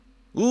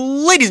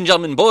Ladies and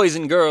gentlemen, boys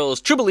and girls,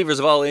 true believers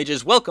of all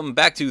ages, welcome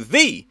back to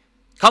the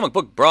Comic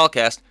Book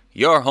Brawlcast,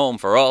 your home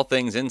for all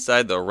things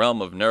inside the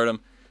realm of nerdom.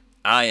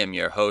 I am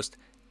your host,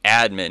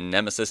 Admin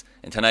Nemesis,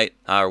 and tonight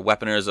our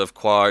weaponers of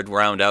Quard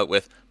round out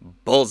with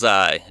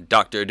Bullseye,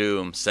 Doctor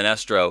Doom,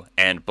 Sinestro,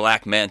 and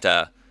Black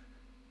Manta.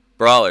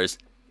 Brawlers,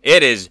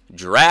 it is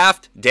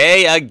draft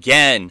day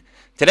again.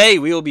 Today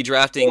we will be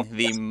drafting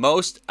the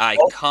most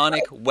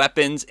iconic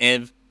weapons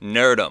in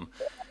nerdom.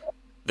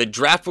 The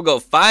draft will go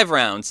 5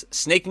 rounds,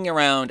 snaking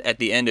around at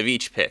the end of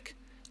each pick.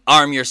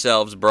 Arm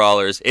yourselves,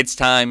 Brawlers. It's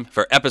time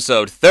for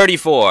episode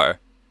 34.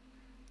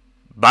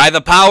 By the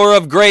power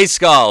of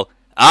Grayskull,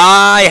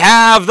 I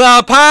have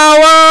the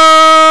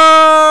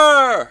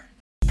power!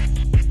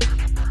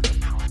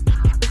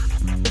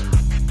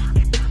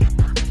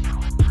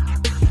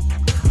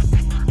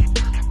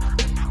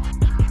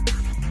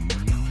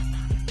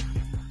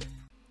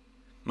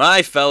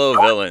 My fellow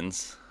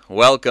villains,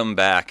 welcome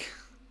back.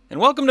 And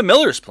welcome to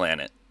Miller's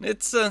Planet.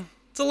 It's a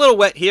little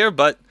wet here,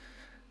 but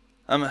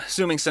I'm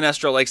assuming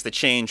Sinestro likes the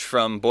change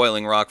from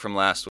Boiling Rock from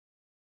last week.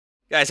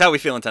 Guys, how are we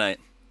feeling tonight?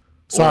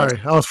 Sorry,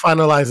 I was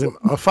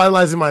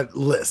finalizing my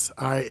list.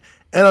 All right,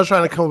 and I was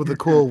trying to come up with a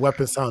cool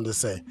weapon sound to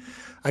say.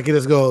 I could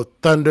just go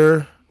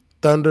thunder,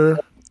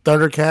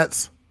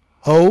 Thundercats,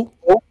 ho.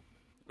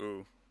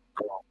 Ooh.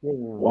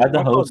 Why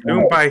the host?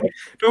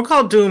 Don't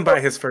call Doom by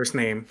his first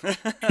name.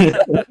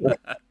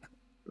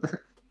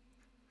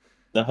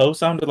 The ho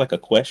sounded like a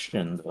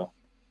question, though.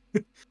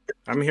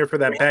 I'm here for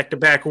that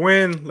back-to-back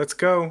win. Let's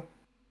go.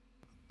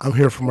 I'm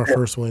here for my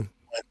first win.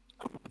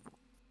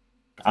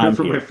 I'm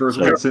for my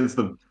first win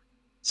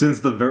since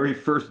the very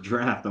first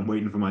draft. I'm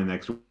waiting for my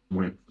next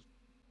win.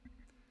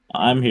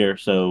 I'm here,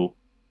 so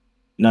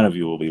none of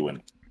you will be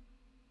winning.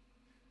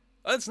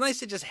 Well, it's nice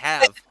to just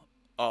have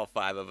all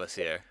 5 of us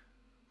here.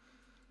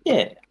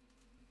 Yeah.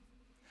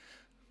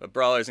 But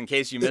Brawlers, in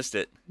case you missed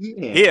it,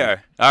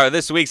 here are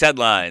this week's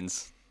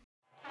headlines.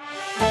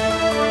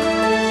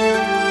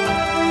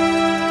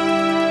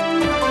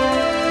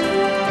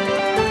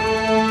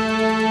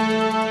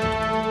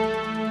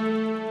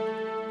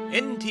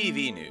 In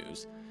TV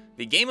news,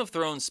 the Game of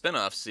Thrones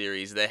spin-off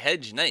series The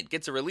Hedge Knight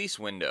gets a release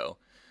window.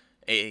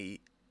 A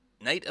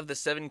Knight of the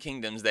Seven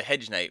Kingdoms, The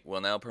Hedge Knight, will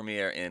now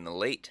premiere in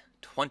late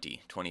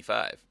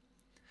 2025.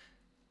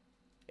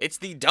 It's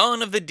the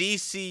dawn of the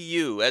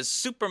DCU as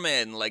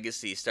Superman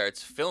Legacy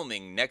starts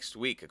filming next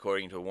week,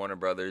 according to Warner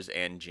Brothers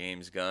and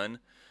James Gunn.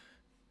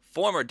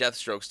 Former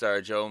Deathstroke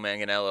star Joe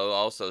Manganiello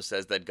also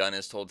says that Gunn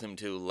has told him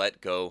to let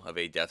go of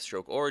a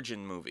Deathstroke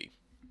origin movie.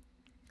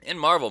 In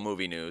Marvel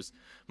movie news,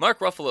 Mark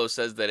Ruffalo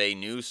says that a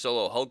new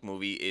solo Hulk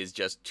movie is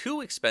just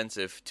too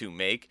expensive to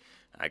make.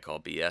 I call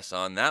BS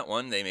on that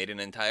one. They made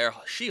an entire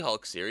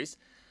She-Hulk series.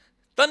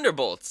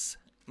 Thunderbolts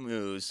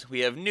news.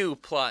 We have new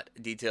plot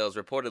details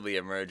reportedly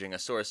emerging. A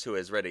source who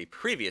has read a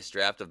previous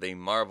draft of the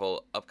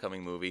Marvel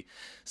upcoming movie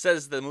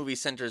says the movie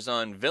centers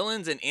on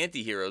villains and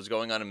anti-heroes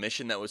going on a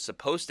mission that was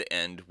supposed to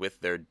end with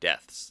their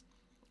deaths.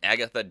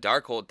 Agatha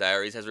Darkhold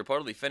Diaries has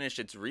reportedly finished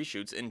its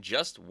reshoots in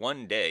just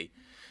 1 day.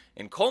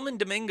 And Coleman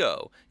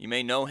Domingo, you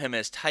may know him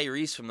as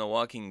Tyrese from The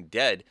Walking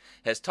Dead,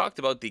 has talked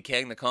about the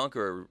Kang the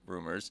Conqueror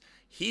rumors.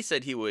 He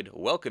said he would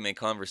welcome a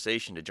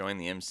conversation to join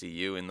the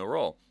MCU in the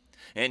role.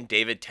 And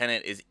David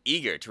Tennant is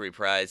eager to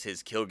reprise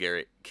his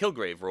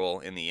Kilgrave role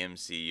in the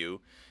MCU.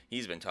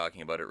 He's been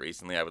talking about it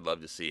recently. I would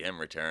love to see him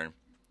return.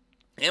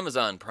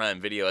 Amazon Prime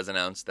Video has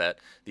announced that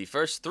the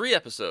first 3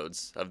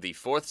 episodes of the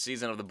 4th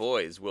season of The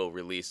Boys will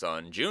release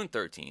on June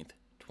 13th,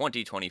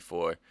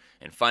 2024.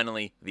 And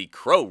finally, the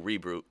Crow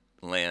reboot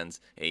lands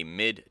a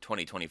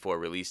mid-2024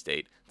 release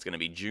date. It's going to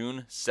be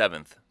June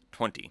 7th,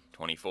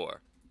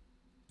 2024.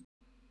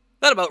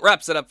 That about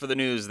wraps it up for the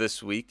news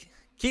this week.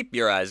 Keep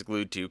your eyes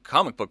glued to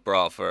Comic Book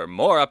Brawl for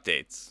more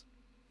updates.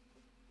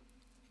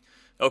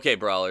 Okay,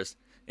 Brawlers,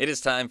 it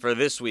is time for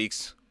this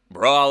week's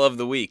Brawl of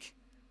the Week.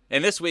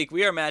 And this week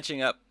we are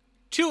matching up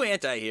 2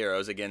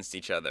 anti-heroes against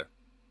each other.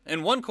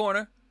 In one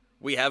corner,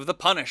 we have the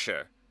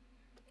Punisher.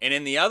 And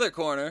in the other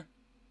corner,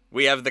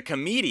 we have the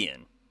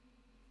Comedian.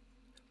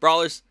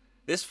 Brawlers,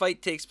 this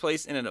fight takes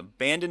place in an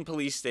abandoned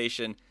police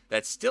station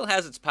that still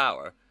has its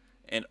power,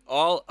 and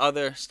all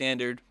other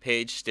standard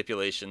page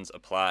stipulations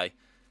apply.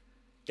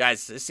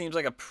 Guys, this seems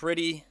like a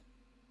pretty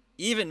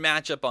even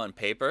matchup on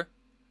paper.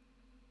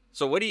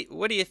 So what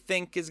do you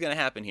think is going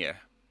to happen here?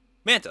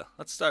 Manta,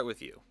 let's start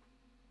with you.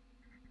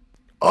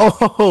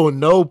 Oh,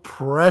 no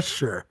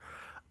pressure.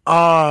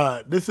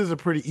 This is a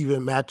pretty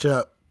even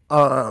matchup.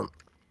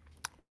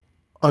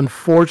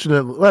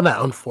 Unfortunately, well,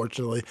 not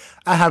unfortunately,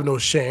 I have no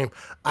shame.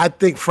 I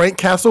think Frank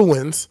Castle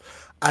wins.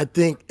 I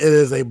think it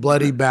is a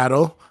bloody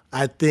battle.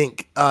 I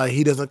think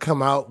he doesn't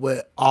come out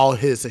with all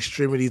his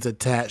extremities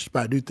attached,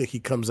 but I do think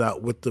he comes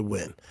out with the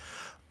win.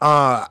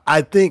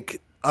 I think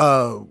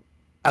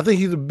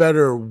he's a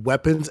better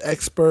weapons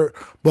expert,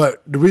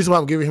 but the reason why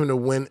I'm giving him the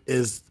win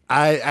is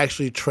I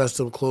actually trust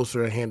him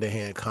closer in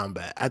hand-to-hand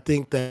combat. I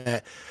think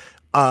that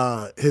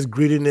his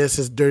greediness,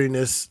 his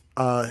dirtiness,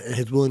 and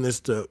his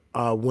willingness to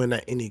win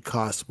at any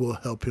cost will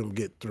help him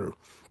get through.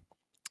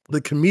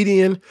 the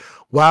comedian,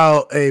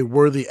 while a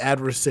worthy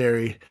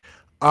adversary,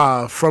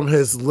 from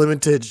his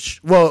limited,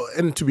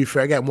 and to be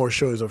fair, I got more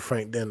shows of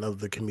Frank than of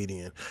the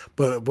comedian.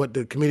 But what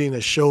the comedian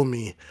has shown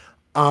me,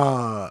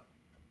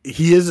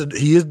 he is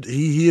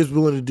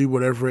willing to do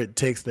whatever it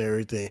takes and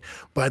everything.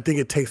 But I think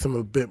it takes him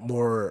a bit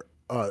more,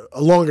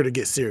 longer to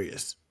get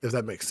serious, if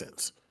that makes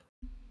sense.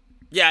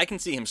 Yeah, I can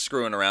see him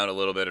screwing around a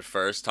little bit at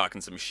first,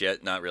 talking some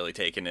shit, not really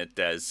taking it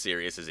as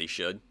serious as he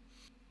should.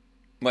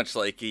 Much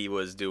like he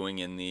was doing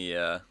in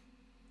the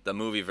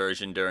movie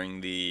version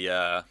during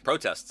the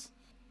protests.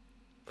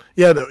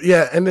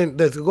 Yeah, and then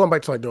going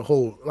back to like the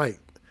whole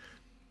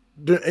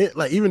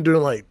even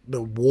during like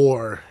the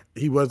war,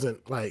 he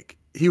wasn't like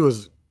he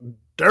was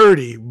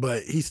dirty,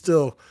 but he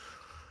still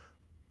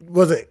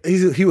wasn't.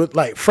 He was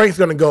like Frank's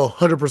gonna go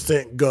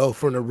 100% go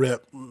from the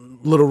rip,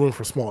 little room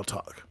for small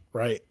talk,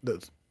 right?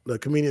 The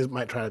comedians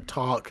might try to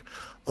talk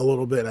a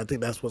little bit. I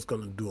think that's what's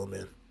gonna do him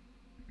in.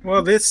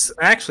 Well,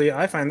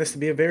 I find this to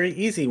be a very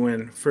easy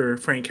win for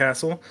Frank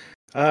Castle,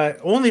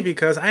 only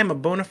because I am a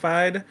bona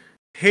fide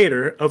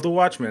hater of the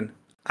Watchmen.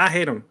 I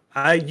hate him.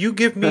 You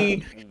give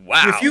me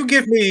Wow. if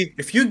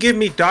you give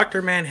me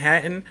Dr.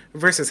 Manhattan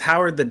versus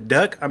Howard the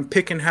Duck, I'm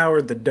picking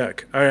Howard the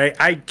Duck. All right,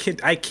 I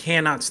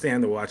cannot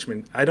stand the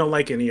Watchmen. I don't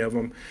like any of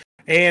them.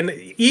 And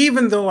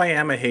even though I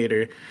am a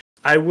hater,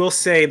 I will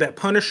say that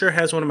Punisher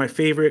has one of my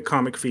favorite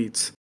comic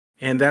feats,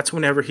 and that's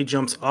whenever he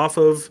jumps off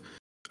of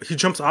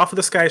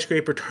the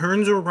skyscraper,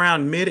 turns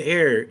around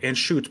midair, and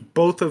shoots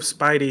both of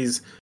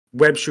Spidey's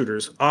web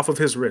shooters off of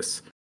his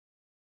wrists.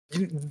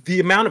 The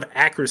amount of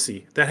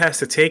accuracy that has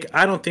to take,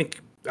 I don't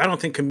think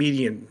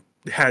comedian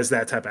has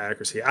that type of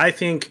accuracy. I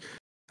think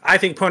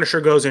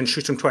Punisher goes in,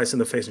 shoots him twice in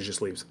the face, and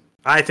just leaves.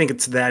 I think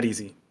it's that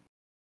easy.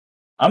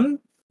 I'm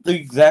the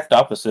exact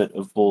opposite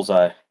of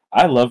Bullseye.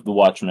 I love the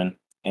Watchmen,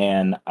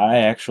 and I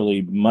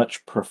actually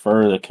much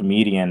prefer the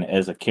comedian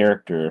as a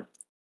character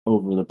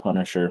over the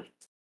Punisher.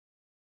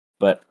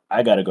 But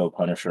I gotta go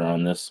Punisher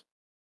on this.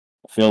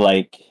 I feel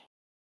like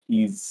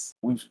we've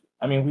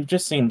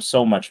just seen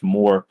so much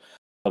more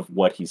of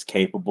what he's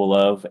capable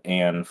of,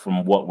 and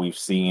from what we've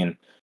seen,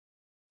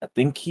 I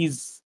think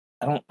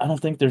I don't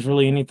think there's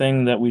really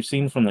anything that we've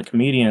seen from the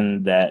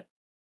comedian that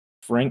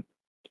Frank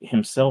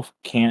himself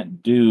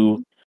can't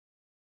do,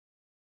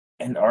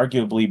 and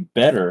arguably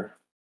better.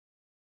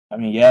 I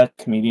mean, yeah,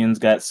 comedian's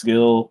got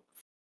skill.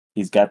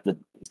 He's got the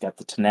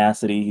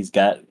tenacity. He's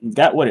got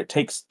what it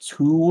takes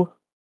to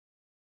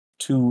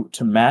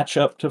match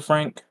up to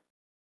Frank,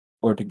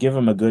 or to give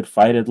him a good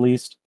fight at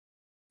least.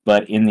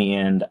 But in the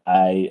end,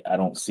 I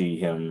don't see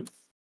him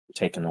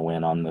taking the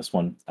win on this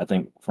one. I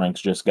think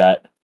he's just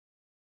got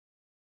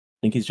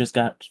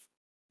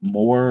a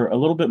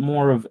little bit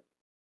more of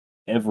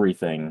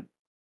everything,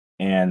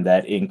 and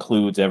that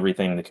includes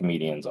everything the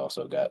comedian's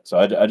also got. So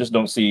I just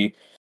don't see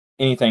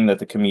anything that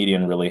the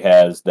comedian really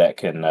has that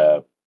can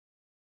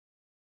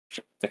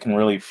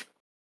really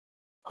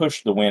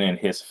push the win in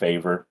his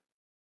favor.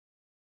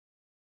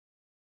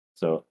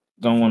 So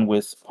going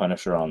with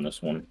Punisher on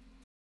this one.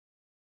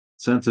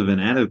 Sense of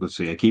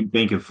inadequacy. I keep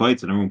banking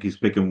fights and everyone keeps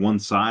picking one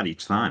side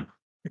each time.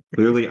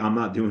 Clearly, I'm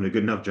not doing a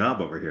good enough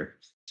job over here.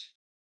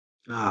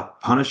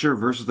 Punisher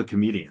versus the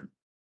comedian.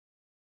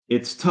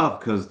 It's tough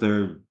because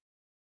they're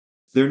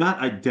not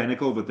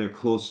identical, but they're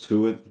close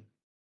to it.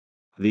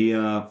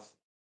 The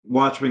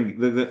Watchmen,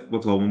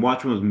 when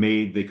Watchmen was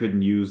made, they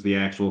couldn't use the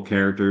actual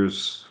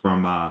characters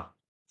from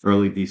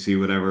early DC,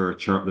 whatever.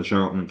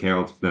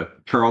 The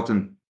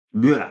Charlton.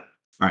 Bleh.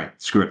 All right,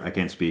 screw it. I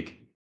can't speak.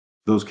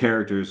 Those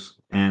characters,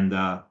 and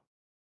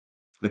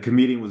the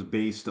comedian was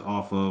based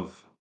off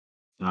of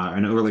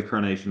an early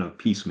incarnation of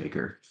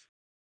Peacemaker.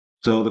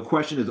 So the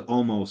question is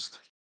almost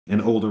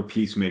an older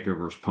Peacemaker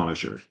versus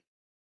Punisher.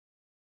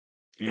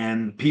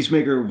 And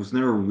Peacemaker was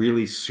never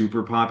really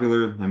super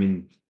popular. I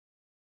mean,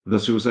 the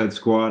Suicide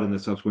Squad and the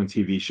subsequent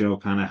TV show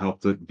kind of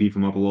helped to beef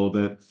him up a little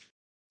bit,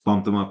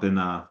 bumped him up in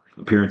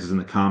appearances in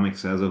the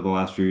comics as of the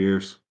last few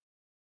years.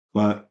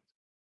 But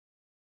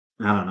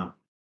I don't know.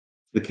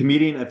 The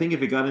comedian, I think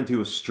if it got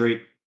into a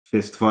straight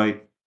fist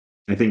fight,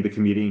 I think the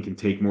comedian can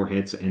take more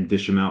hits and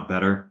dish him out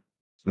better.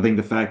 I think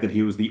the fact that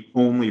he was the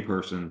only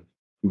person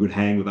who could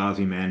hang with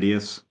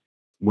Ozymandias,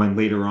 when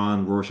later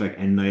on Rorschach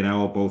and Night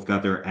Owl both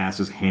got their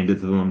asses handed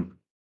to them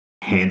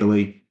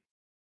handily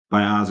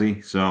by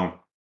Ozzy. So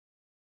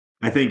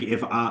I think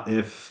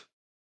if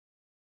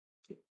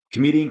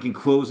comedian can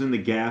close in the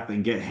gap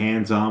and get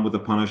hands on with the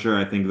Punisher,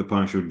 I think the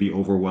Punisher would be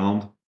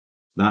overwhelmed.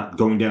 Not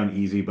going down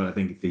easy, but I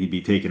think he'd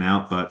be taken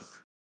out. But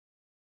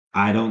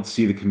I don't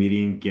see the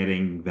comedian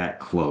getting that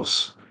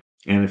close.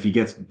 And if he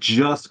gets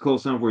just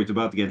close enough where he's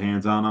about to get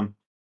hands on him,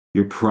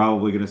 you're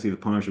probably going to see the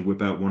Punisher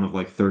whip out one of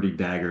like 30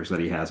 daggers that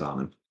he has on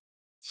him.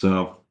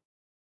 So,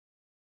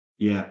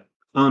 yeah,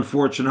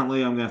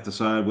 unfortunately, I'm going to have to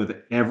side with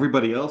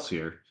everybody else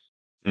here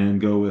and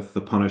go with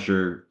the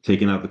Punisher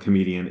taking out the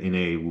comedian in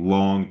a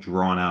long,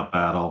 drawn-out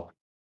battle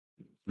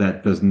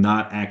that does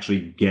not actually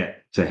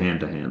get to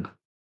hand.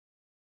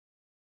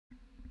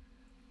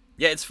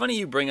 Yeah, it's funny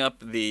you bring up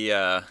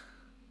the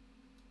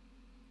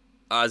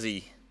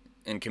Ozzy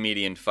and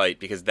Comedian fight,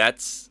 because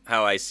that's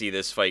how I see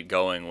this fight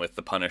going with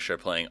the Punisher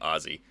playing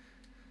Ozzy.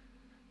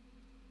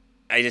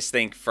 I just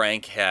think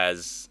Frank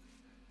has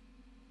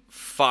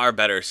far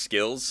better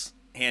skills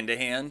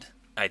hand-to-hand.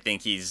 I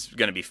think he's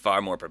going to be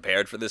far more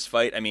prepared for this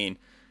fight. I mean,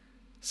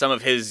 some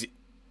of his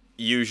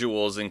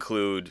usuals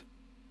include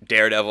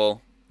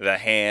Daredevil, The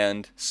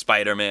Hand,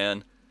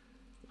 Spider-Man,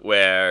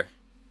 where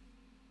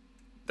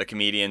the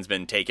Comedian's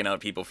been taking out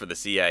people for the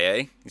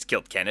CIA. He's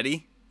killed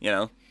Kennedy,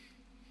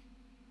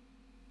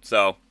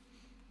 So,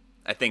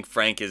 I think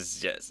Frank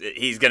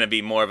he's going to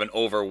be more of an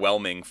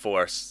overwhelming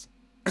force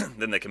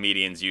than the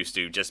Comedian's used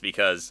to, just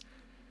because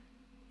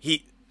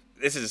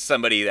this is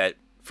somebody that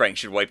Frank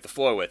should wipe the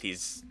floor with.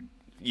 He's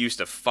used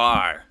to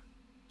far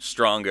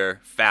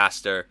stronger,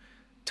 faster,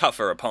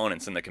 tougher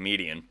opponents than the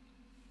Comedian.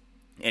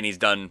 And he's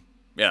done,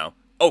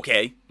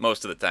 okay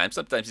most of the time.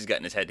 Sometimes he's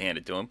gotten his head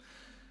handed to him.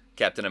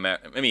 Captain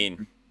America,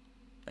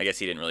 I guess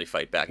he didn't really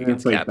fight back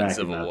against Cap in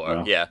Civil War.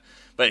 Though. Yeah.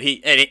 But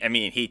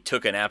he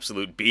took an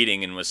absolute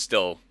beating and was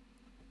still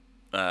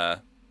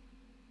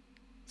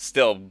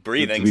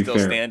breathing, still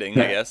fair. Standing,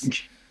 I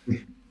guess.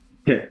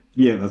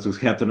 Yeah, that's because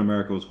Captain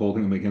America was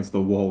holding him against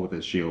the wall with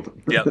his shield.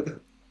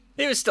 Yep.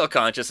 He was still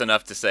conscious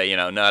enough to say,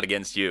 not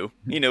against you.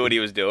 He knew what he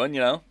was doing,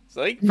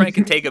 So Frank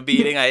can take a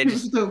beating. He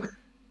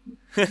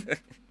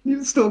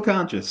was still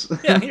conscious.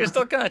 Yeah, he was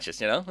still conscious,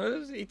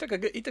 He took a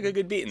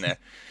good beating there.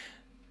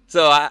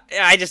 So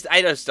I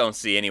just don't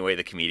see any way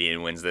the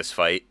Comedian wins this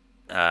fight.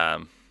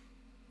 So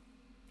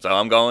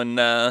I'm going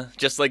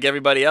just like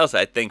everybody else.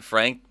 I think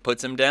Frank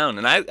puts him down.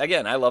 And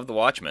I love the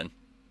Watchmen.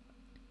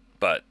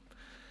 But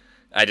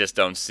I just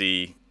don't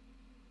see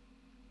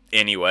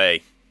any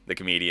way the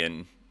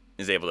Comedian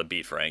is able to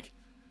beat Frank.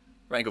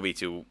 Frank will be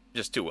too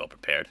well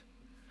prepared.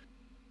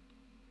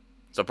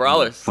 So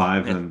Brawlers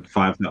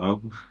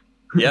 5-0.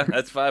 Yeah,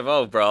 that's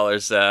 5-0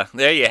 Brawlers.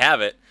 There you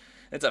have it.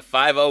 It's a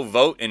 5-0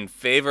 vote in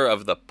favor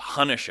of the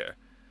Punisher.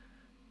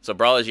 So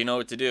Brawlers, you know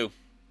what to do.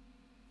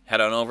 Head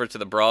on over to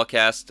the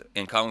Brawlcast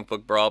and Comic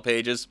Book Brawl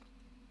pages.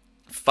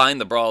 Find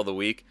the Brawl of the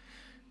Week.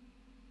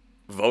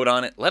 Vote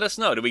on it. Let us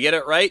know. Did we get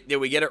it right? Did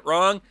we get it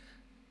wrong?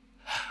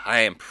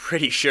 I am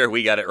pretty sure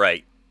we got it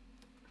right.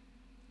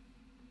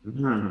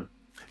 Mm-hmm.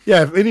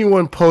 Yeah, if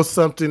anyone posts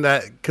something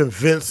that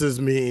convinces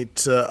me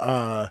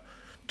to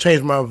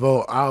change my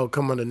vote, I'll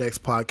come on the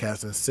next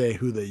podcast and say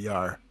who they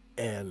are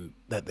and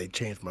that they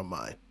changed my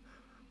mind.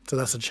 So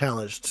that's a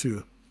challenge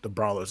to the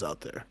Brawlers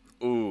out there.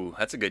 Ooh,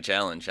 that's a good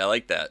challenge. I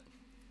like that.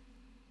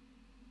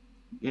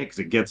 Yeah, because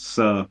it gets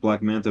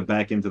Black Manta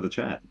back into the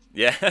chat.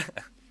 Yeah.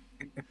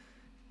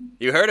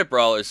 You heard it,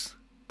 Brawlers.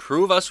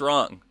 Prove us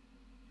wrong.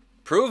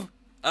 Prove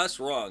us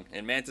wrong.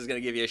 And Manta's going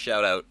to give you a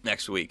shout out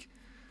next week.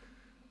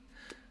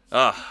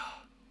 All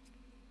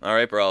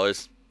right,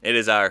 Brawlers. It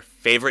is our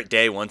favorite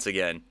day once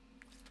again.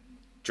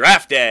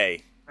 Draft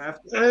Day.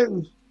 Draft Day.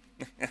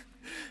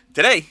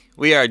 Today,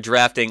 we are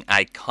drafting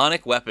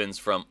iconic weapons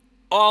from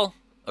all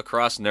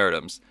across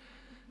Nerdums.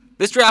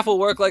 This draft will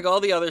work like all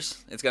the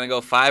others. It's going to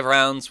go 5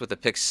 rounds with the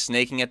picks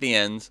snaking at the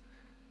ends.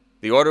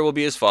 The order will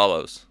be as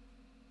follows.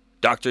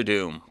 Doctor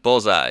Doom,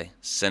 Bullseye,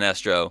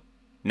 Sinestro,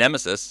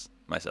 Nemesis,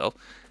 myself,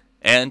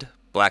 and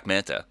Black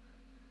Manta.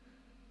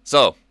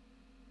 So,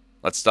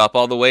 let's stop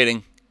all the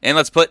waiting, and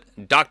let's put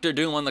Doctor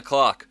Doom on the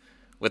clock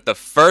with the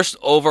first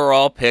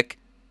overall pick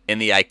in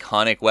the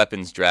iconic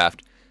weapons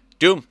draft.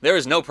 Doom, there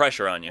is no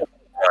pressure on you.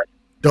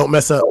 Don't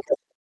mess up.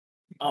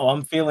 Oh,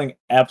 I'm feeling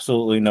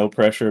absolutely no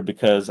pressure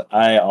because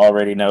I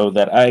already know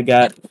that I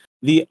got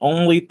the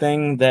only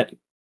thing that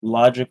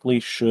logically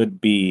should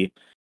be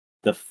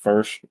the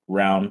first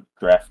round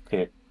draft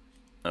pick.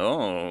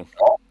 Oh,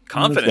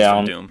 confidence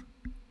from Doom.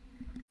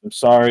 I'm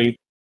sorry.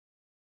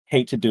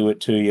 Hate to do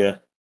it to you.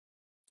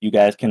 You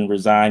guys can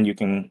resign. You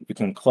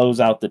can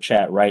close out the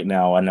chat right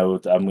now. I know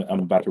I'm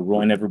about to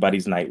ruin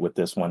everybody's night with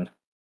this one.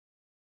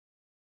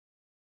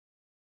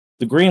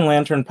 The Green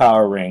Lantern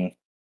Power Ring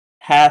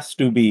has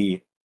to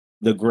be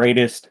the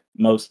greatest,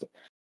 most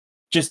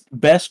just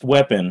best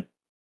weapon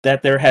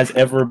that there has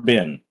ever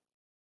been.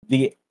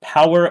 The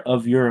power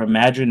of your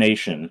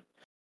imagination,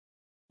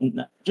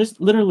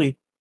 just literally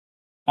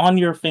on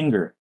your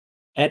finger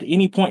at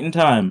any point in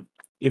time.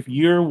 If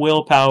your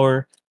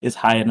willpower is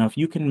high enough,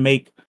 you can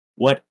make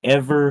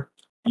whatever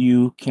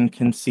you can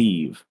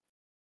conceive.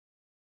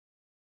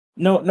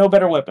 No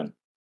better weapon.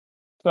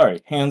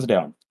 Sorry, hands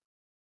down.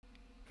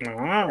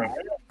 All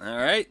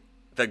right.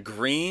 The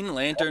Green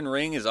Lantern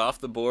ring is off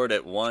the board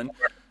at 1.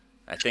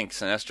 I think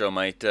Sinestro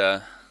might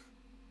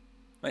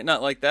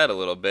not like that a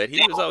little bit.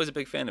 He was always a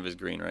big fan of his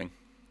green ring.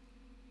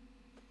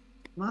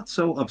 Not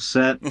so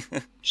upset,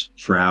 just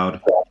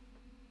proud.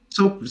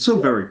 So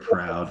very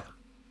proud.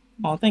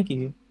 Oh, thank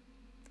you.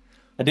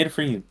 I did it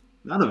for you.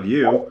 Not of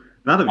you,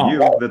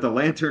 that the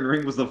Lantern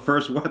Ring was the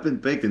first weapon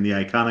picked in the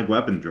iconic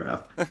weapon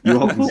draft. You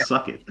all can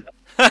suck it.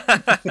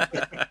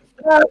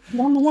 I'm the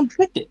one who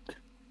picked it.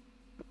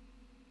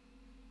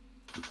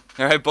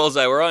 All right,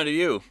 Bullseye, we're on to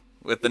you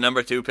with the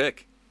number 2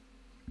 pick.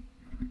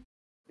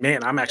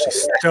 Man, I'm actually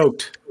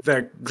stoked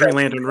that Green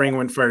Lantern ring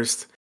went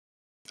first.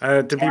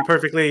 To be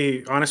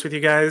perfectly honest with you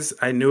guys,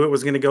 I knew it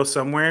was going to go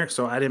somewhere,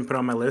 so I didn't put it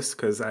on my list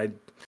because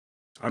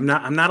I'm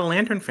not a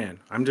Lantern fan.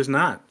 I'm just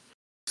not.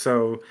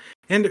 So,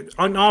 and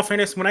on all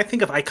fairness, when I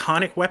think of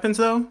iconic weapons,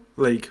 though,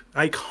 like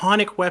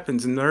iconic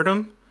weapons in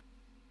nerdom,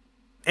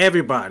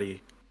 everybody,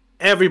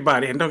 and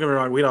don't get me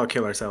wrong, we'd all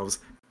kill ourselves.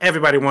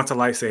 Everybody wants a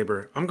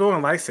lightsaber. I'm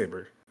going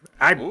lightsaber.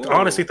 I Ooh.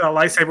 honestly thought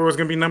lightsaber was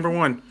going to be number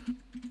one.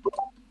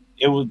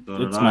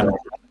 It's my.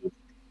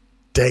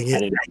 Dang I it.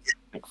 didn't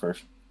pick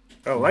first.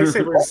 Oh,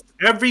 lightsabers!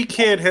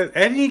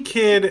 Any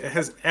kid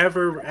has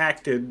ever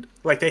acted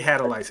like they had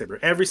a lightsaber.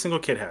 Every single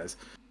kid has.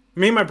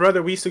 Me and my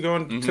brother, we used to go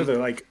into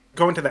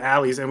the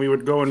alleys, and we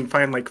would go and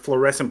find like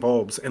fluorescent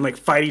bulbs and like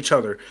fight each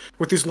other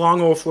with these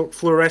long old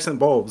fluorescent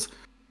bulbs.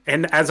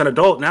 And as an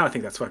adult now, I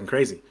think that's fucking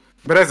crazy.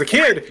 But as a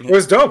kid, it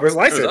was dope. It was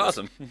lightsabers. It was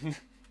awesome.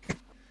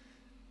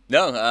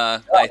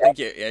 No, I think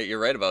you're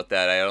right about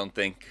that. I don't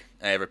think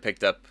I ever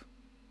picked up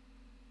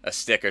a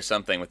stick or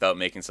something without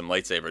making some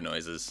lightsaber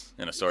noises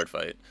in a sword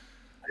fight.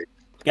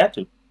 Got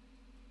to.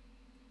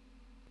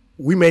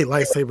 We made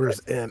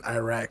lightsabers in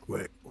Iraq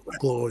with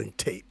glowing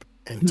tape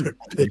and took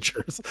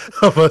pictures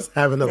of us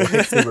having a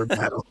lightsaber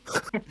battle.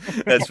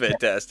 That's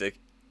fantastic.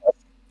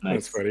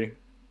 That's funny.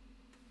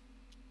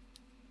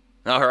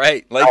 All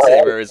right,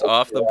 lightsaber is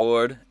off the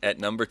board at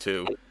number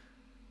 2.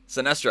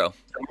 Sinestro,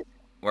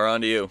 we're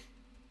on to you.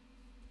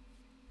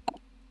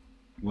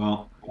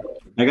 Well,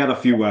 I got a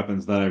few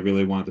weapons that I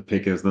really wanted to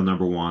pick as the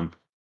number 1.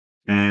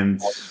 And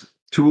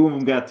 2 of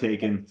them got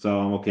taken, so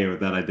I'm okay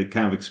with that. I did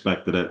kind of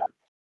expected it.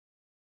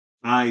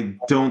 I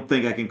don't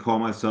think I can call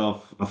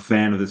myself a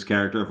fan of this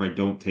character if I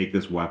don't take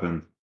this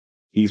weapon.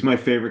 He's my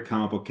favorite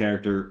comic book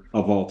character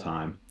of all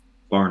time,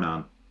 bar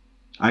none.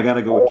 I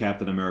gotta go with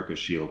Captain America's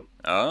shield.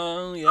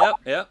 Oh,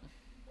 yep.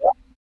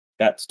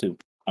 That's 2.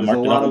 There's a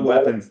lot of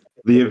weapons.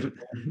 The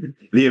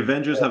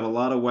Avengers have a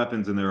lot of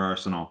weapons in their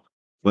arsenal,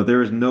 but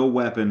there is no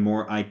weapon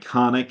more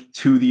iconic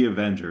to the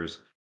Avengers,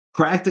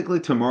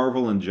 practically to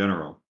Marvel in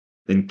general,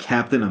 than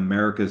Captain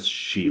America's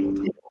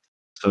shield.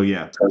 So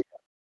yeah,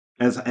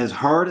 as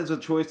hard as a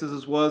choice as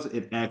this was,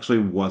 it actually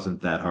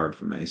wasn't that hard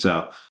for me.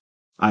 So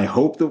I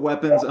hope the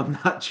weapons I'm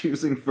not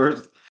choosing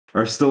first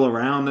are still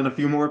around in a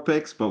few more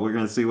picks, but we're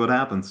gonna see what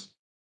happens.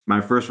 My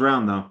first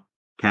round though,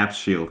 Cap's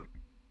shield.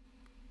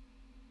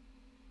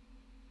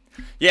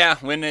 Yeah,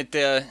 when it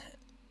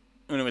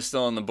was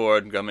still on the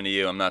board coming to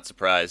you, I'm not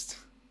surprised.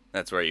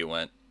 That's where you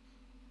went.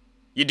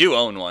 You do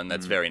own one.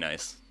 That's very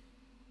nice.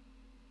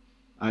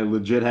 I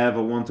legit have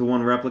a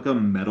 1-to-1 replica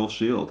metal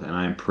shield, and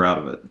I am proud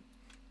of it.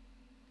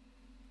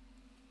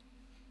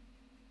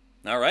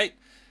 All right.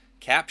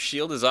 Cap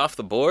shield is off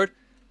the board.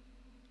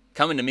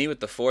 Coming to me with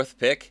the 4th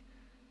pick.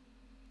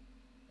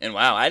 And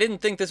wow, I didn't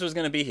think this was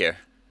going to be here.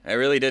 I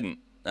really didn't.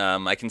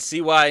 I can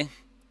see why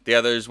the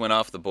others went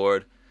off the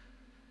board.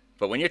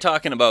 But when you're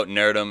talking about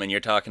nerdom and you're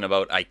talking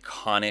about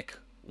iconic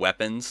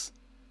weapons,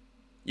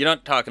 you're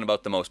not talking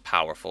about the most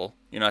powerful.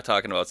 You're not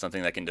talking about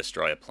something that can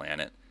destroy a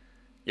planet.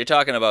 You're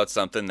talking about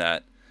something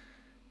that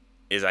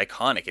is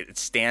iconic. It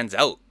stands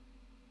out.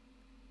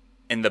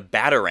 And the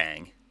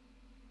Batarang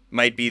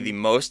might be the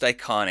most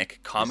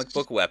iconic comic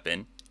book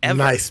weapon ever.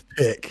 Nice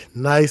pick.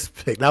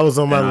 That was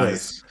on my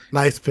list.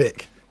 Nice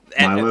pick.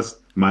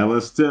 My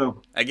list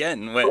too.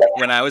 Again,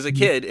 when I was a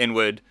kid and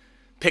would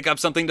pick up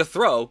something to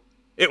throw,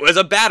 it was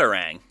a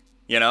Batarang.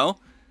 You know?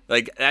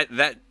 Like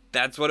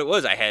that's what it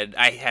was. I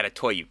had a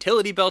toy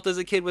utility belt as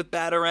a kid with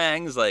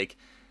Batarangs. Like,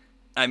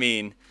 I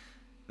mean,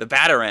 the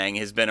Batarang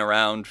has been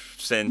around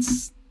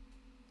since,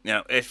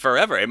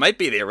 forever. It might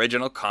be the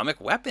original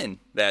comic weapon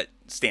that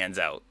stands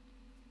out.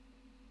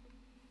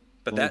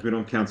 But if we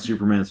don't count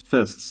Superman's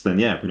fists, then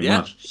yeah, pretty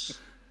much.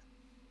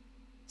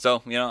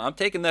 So, I'm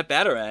taking that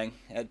Batarang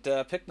at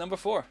pick number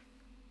 4.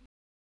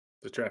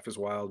 The draft is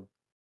wild.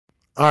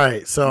 All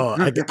right, so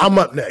I'm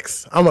up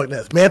next.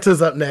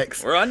 Manta's up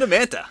next. We're on to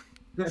Manta.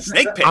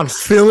 Snake pick. I'm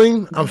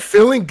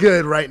feeling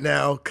good right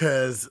now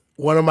because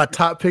one of my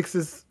top picks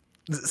is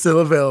still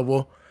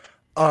available.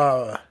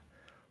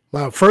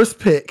 My first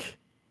pick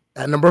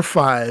at number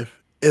 5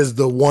 is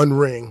the One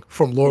Ring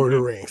from Lord of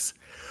the Rings.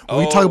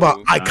 When we talk about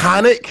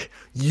iconic,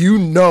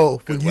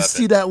 when you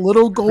see that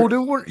little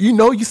golden one,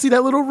 you see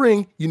that little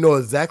ring, you know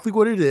exactly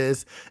what it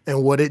is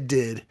and what it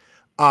did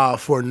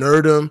for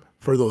nerdom,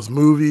 for those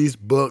movies,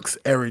 books,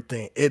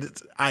 everything.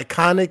 It's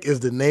iconic is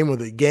the name of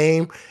the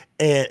game,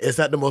 and it's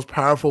not the most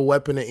powerful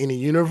weapon in any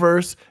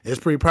universe. It's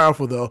pretty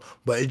powerful though,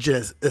 but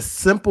it's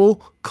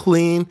simple,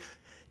 clean,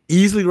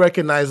 easily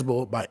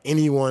recognizable by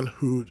anyone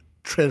who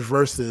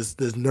traverses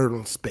this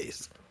nerdom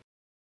space.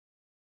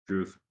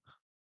 Truth.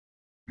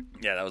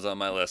 Yeah, that was on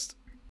my list.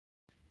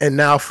 And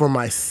now for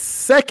my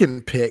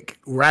second pick,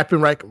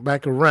 wrapping right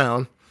back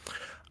around,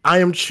 I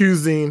am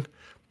choosing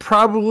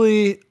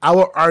probably, I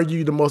would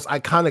argue, the most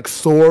iconic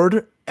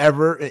sword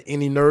ever in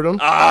any nerdom.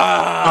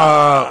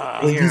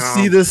 When you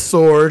see this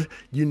sword,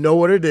 you know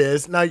what it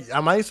is. Now, I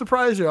might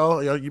surprise y'all.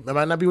 It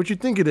might not be what you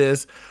think it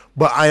is,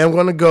 but I am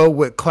going to go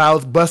with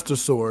Cloud's Buster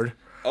Sword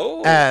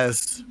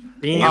as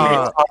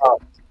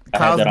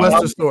Cloud's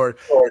Buster Sword.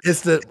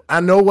 I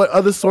know what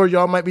other sword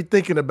y'all might be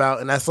thinking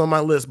about, and that's on my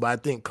list, but I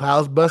think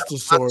Cloud's Buster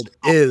Sword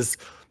is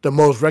the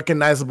most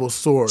recognizable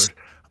sword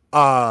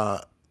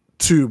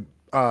to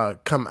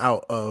come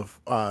out of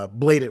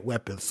bladed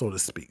weapons, so to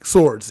speak.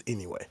 Swords,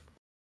 anyway.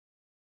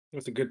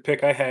 That's a good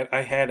pick.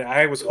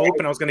 I was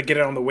hoping I was gonna get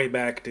it on the way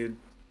back, dude.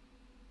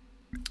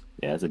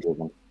 Yeah, it's a good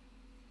one.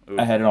 Ooh.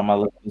 I had it on my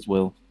list as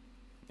well.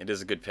 It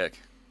is a good pick.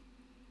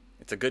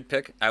 It's a good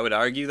pick. I would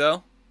argue,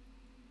 though,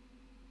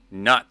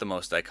 not the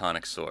most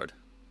iconic sword.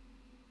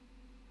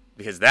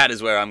 Because that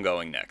is where I'm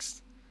going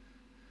next.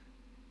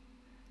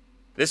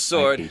 This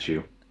sword I hate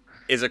you.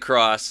 is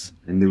across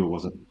I knew it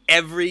wasn't.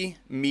 every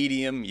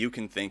medium you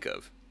can think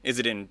of. Is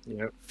it in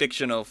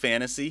fictional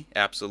fantasy?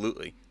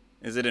 Absolutely.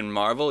 Is it in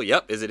Marvel?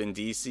 Yep. Is it in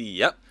DC?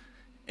 Yep.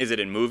 Is it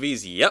in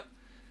movies? Yep.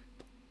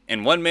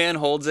 And one man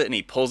holds it and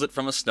he pulls it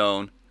from a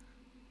stone.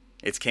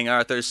 It's King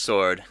Arthur's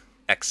sword,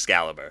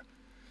 Excalibur.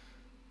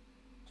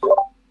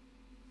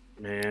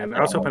 Man, I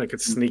was hoping I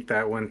could sneak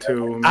that one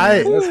too.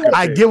 Man,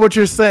 I get what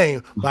you're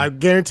saying, but I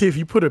guarantee if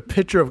you put a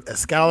picture of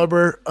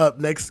Excalibur up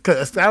next, because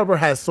Excalibur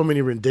has so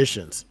many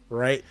renditions,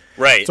 right?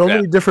 Right. So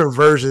many different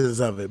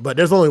versions of it, but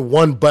there's only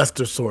one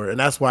Buster Sword, and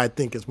that's why I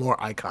think it's more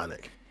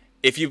iconic.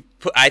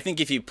 I think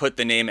if you put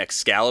the name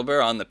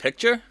Excalibur on the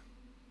picture,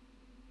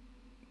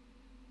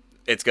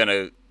 it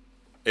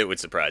would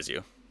surprise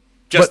you.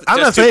 Just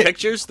two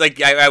pictures. Like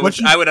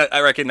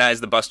I recognize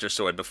the Buster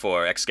Sword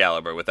before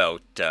Excalibur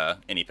without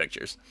any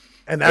pictures.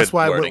 And that's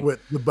why I went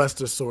with the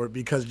Buster Sword,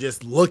 because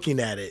just looking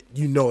at it,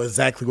 you know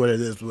exactly what it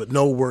is with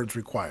no words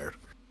required.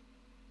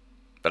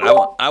 But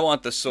I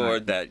want the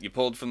sword that you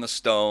pulled from the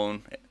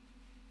stone.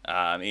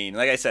 I mean,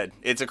 like I said,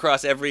 it's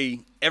across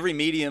every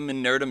medium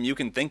and nerdum you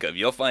can think of.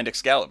 You'll find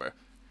Excalibur.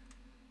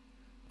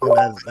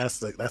 Well,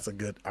 that's a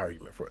good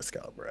argument for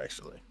Excalibur,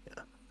 actually.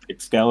 Yeah.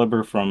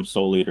 Excalibur from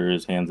Soul Eater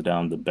is hands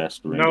down the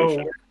best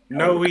rendition.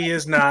 No, he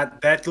is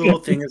not. That little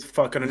thing is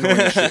fucking annoying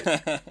as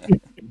shit.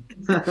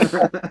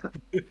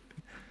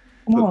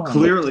 But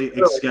clearly,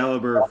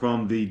 Excalibur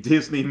from the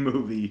Disney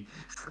movie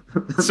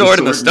Sword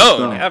in the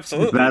Stone.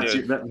 Absolutely,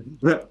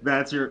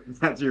 that's your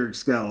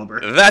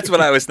Excalibur. That's what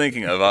I was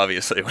thinking of,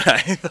 obviously, when I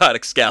thought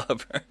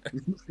Excalibur.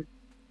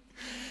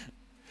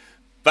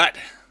 But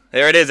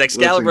there it is.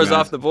 Excalibur's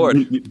off the board.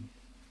 What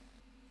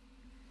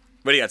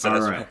do you got, All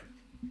right.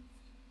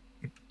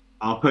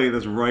 I'll tell you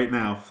this right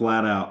now,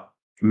 flat out.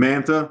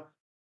 Manta,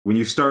 when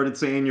you started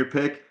saying your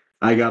pick,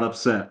 I got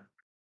upset.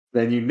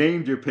 Then you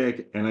named your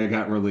pick, and I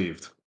got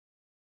relieved.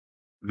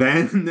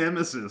 Then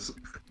Nemesis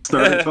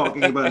started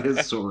talking about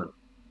his sword,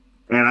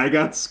 and I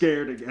got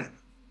scared again.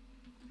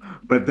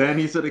 But then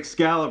he said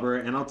Excalibur,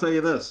 and I'll tell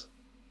you this,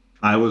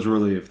 I was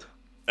relieved.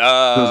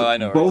 I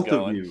know both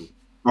of you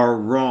are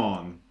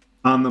wrong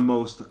on the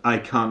most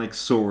iconic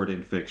sword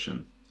in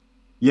fiction.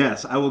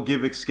 Yes, I will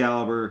give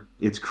Excalibur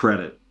its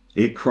credit.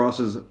 It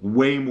crosses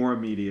way more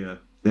media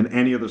than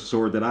any other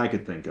sword that I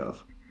could think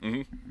of.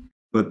 Mm-hmm.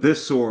 But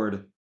this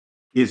sword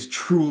is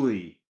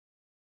truly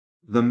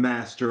the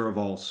master of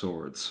all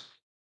swords.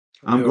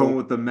 I'm going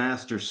with the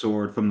Master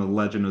Sword from The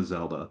Legend of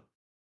Zelda.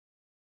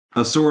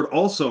 A sword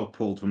also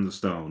pulled from the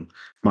stone,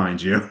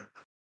 mind you.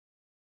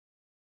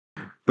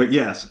 But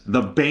yes,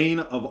 the bane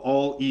of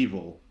all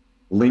evil,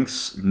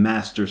 Link's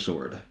Master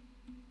Sword.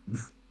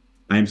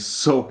 I'm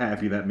so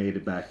happy that made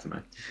it back to me.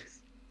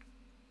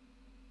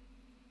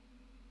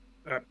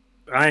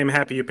 I am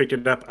happy you picked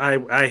it up.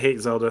 I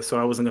hate Zelda, so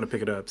I wasn't going to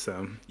pick it up.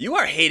 So you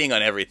are hating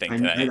on everything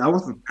tonight.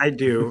 I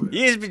do.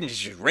 He has been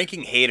just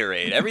drinking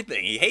haterade.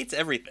 Everything. He hates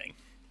everything.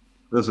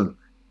 Listen,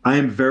 I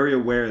am very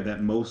aware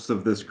that most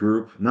of this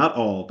group, not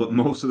all, but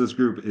most of this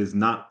group is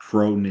not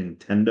pro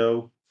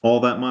Nintendo all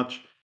that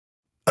much.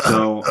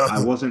 So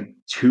I wasn't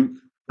too.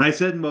 I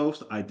said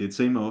most. I did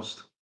say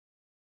most.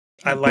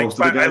 I like. Most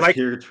of the guys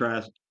here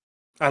trash.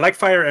 I like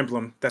Fire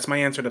Emblem. That's my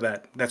answer to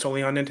that. That's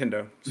only on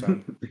Nintendo.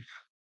 So.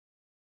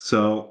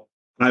 So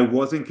I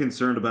wasn't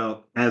concerned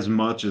about as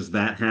much as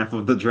that half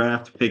of the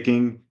draft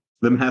picking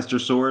the Master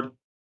Sword,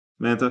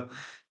 Manta.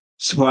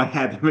 So I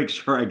had to make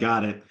sure I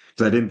got it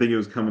because I didn't think it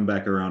was coming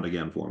back around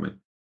again for me.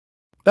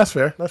 That's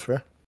fair. That's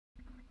fair.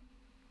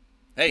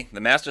 Hey,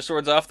 the Master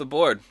Sword's off the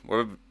board.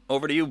 We're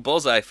over to you,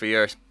 Bullseye, for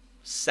your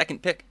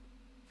second pick.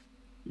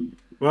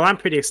 Well, I'm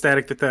pretty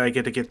ecstatic that I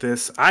get to get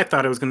this. I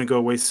thought it was going to go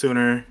way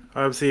sooner.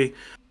 Obviously,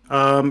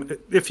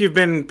 if you've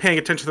been paying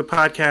attention to the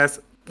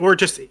podcast, or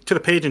just to the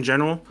page in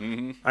general,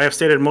 I have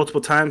stated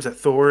multiple times that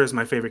Thor is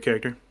my favorite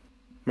character,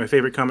 my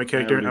favorite comic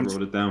character. I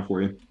wrote it down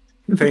for you.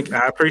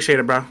 I appreciate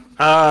it, bro.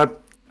 I'm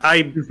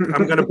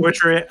gonna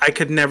butcher it. I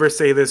could never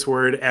say this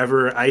word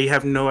ever. I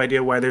have no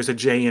idea why there's a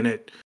J in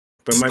it.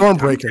 But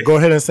Stormbreaker. Go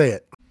ahead and say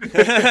it.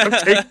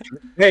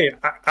 Hey,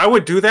 I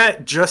would do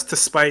that just to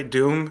spite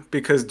Doom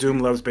because Doom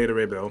loves Beta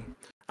Ray Bill.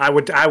 I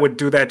would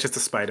do that just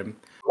to spite him.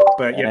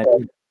 But yeah.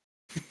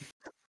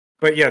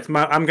 But yes,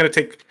 I'm gonna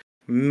take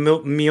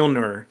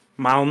Mjolnir.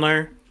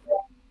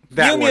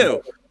 That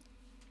Mew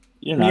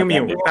one.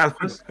 Mew.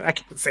 I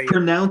can't say it.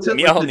 Pronounce it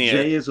like the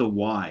J is a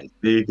Y.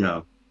 There you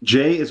go.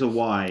 J is a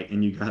Y,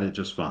 and you got it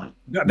just fine.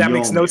 That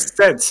makes no Mjolnir.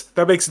 sense.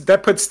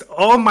 That puts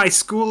all my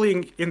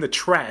schooling in the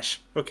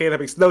trash. Okay, that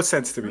makes no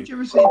sense to me. Have you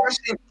ever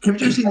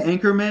seen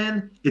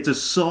Anchorman? It's a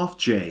soft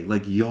J,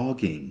 like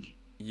yogging.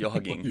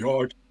 Yogging.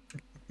 Yard.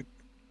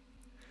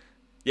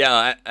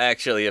 Yeah,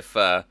 actually, if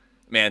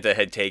Manta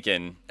had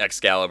taken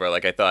Excalibur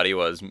like I thought he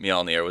was,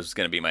 Mjolnir was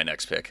going to be my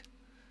next pick.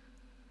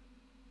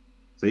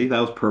 See, that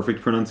was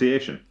perfect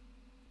pronunciation.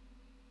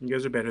 You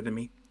guys are better than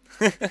me.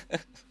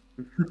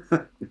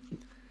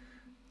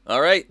 All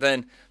right,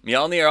 then.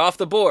 Mjolnir off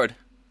the board.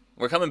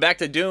 We're coming back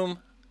to Doom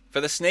for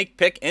the snake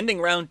pick,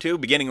 ending round 2,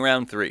 beginning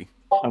round 3.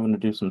 I'm gonna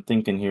do some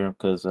thinking here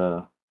because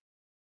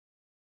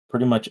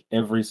pretty much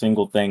every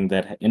single thing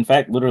in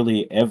fact,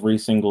 literally every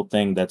single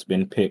thing that's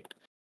been picked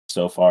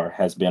so far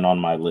has been on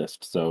my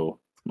list. So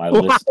my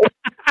list,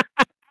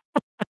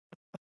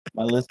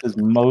 my list is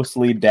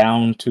mostly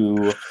down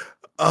to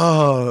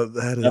Oh,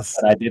 that stuff is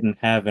that I didn't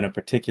have in a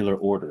particular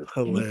order.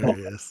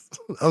 hilarious.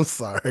 I'm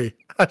sorry.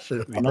 I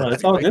shouldn't be Oh, no,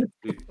 it's laughing. all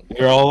good.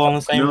 We're all on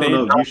the same No, page.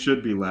 no, you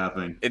should be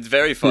laughing. It's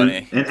very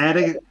funny. An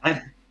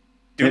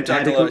Doom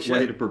talked a lot of adequate way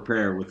shit. to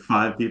prepare with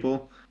 5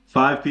 people.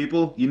 5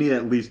 people, you need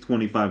at least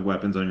 25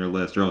 weapons on your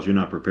list, or else you're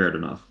not prepared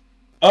enough.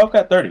 Oh, I've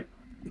got 30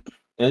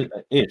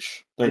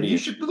 ish. And 30 you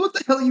ish. should. What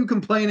the hell are you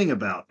complaining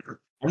about?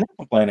 I'm not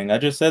complaining. I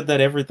just said that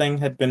everything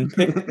had been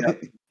picked.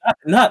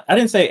 I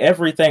didn't say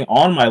everything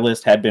on my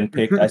list had been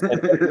picked. I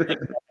said everything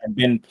that had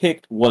been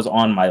picked was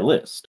on my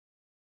list.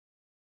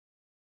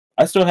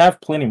 I still have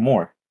plenty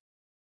more.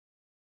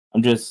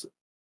 I'm just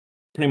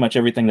pretty much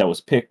everything that was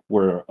picked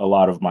were a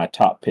lot of my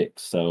top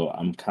picks. So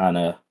I'm kind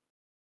of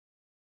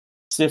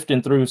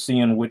sifting through,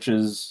 seeing which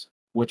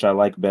I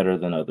like better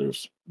than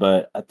others.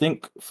 But I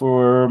think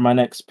for my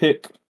next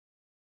pick,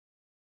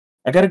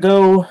 I gotta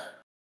go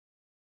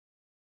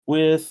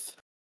with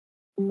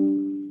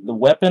the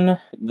weapon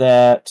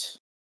that.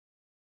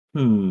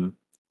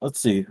 Let's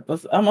see.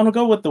 I'm gonna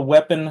go with the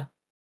weapon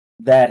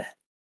that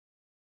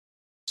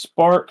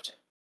sparked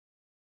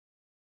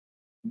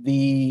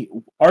the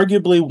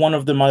arguably one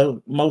of the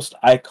most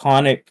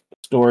iconic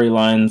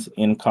storylines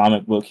in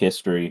comic book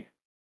history.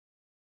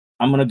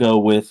 I'm gonna go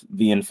with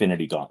the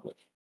Infinity Gauntlet.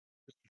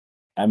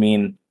 I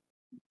mean,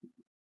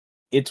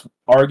 it's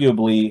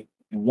arguably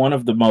one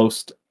of the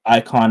most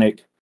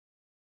iconic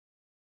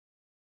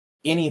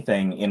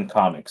anything in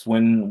comics.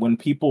 When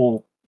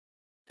people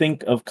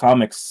think of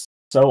comics,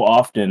 so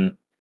often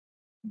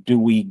do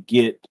we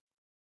get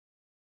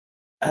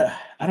I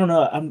don't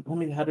know. Let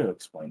me how to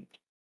explain it.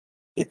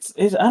 It's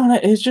I don't know.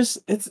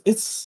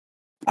 It's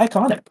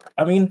iconic.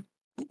 I mean,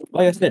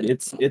 like I said,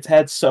 it's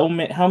had so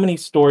many. How many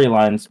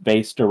storylines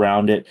based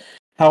around it?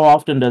 How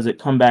often does it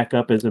come back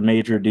up as a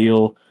major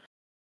deal?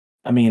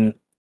 I mean,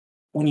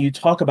 when you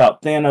talk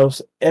about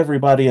Thanos,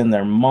 everybody and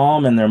their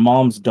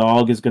mom's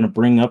dog is going to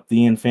bring up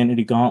the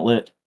Infinity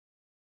Gauntlet.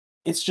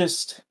 It's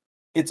just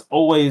it's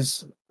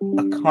always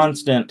a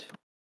constant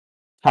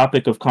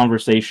topic of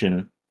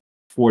conversation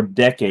for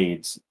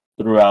decades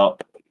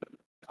throughout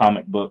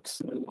comic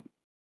books.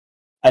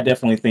 I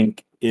definitely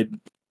think it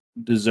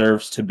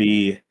deserves to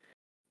be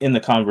in the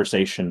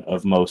conversation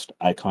of most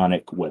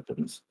iconic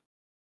weapons.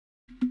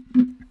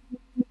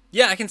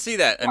 Yeah, I can see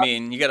that. I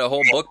mean, you got a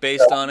whole book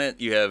based on it.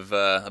 You have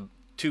a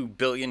 $2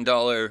 billion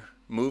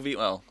movie.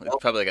 Well, it's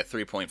probably like a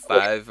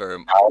 3.5 or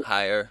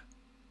higher.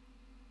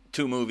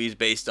 2 movies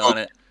based on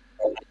it.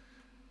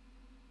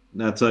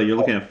 That's you're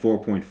looking at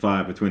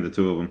 4.5 between the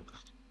two of them.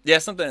 Yeah,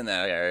 something in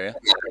that area.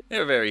 They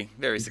were very,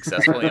 very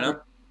successful, you know?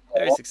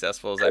 Very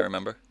successful, as I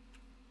remember.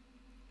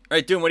 All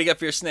right, Doom, what do you got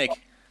for your snake?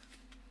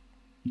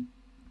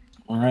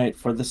 All right,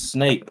 for the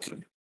snake.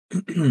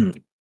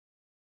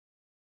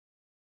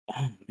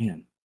 Oh,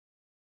 man.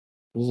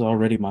 This is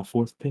already my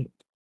 4th pick.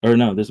 Or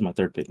no, this is my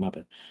 3rd pick, my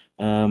bad.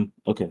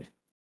 Okay.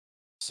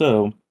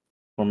 So,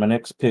 for my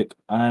next pick,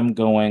 I'm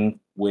going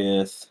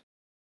with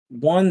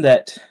one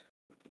that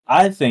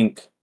I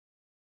think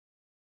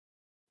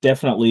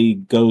definitely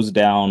goes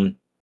down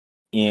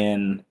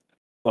in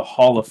the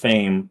Hall of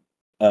Fame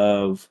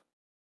of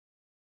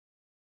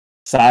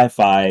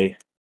sci-fi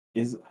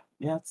it'd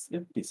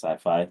be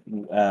sci-fi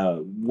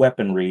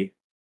weaponry.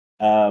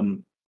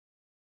 One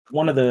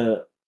of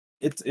the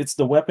it's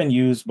the weapon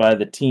used by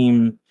the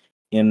team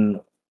in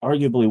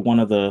arguably one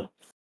of the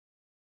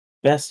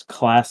best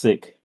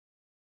classic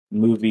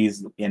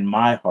movies in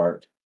my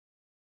heart.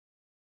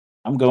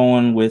 I'm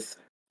going with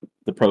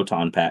the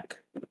proton pack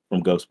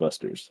from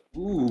Ghostbusters.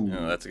 Ooh.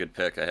 Oh, that's a good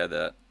pick. I had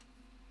that.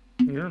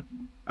 Yeah.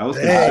 I was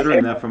Hey.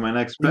 considering that for my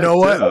next pick, You know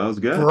what? too. That was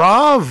good.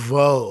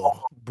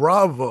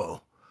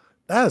 Bravo.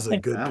 That is a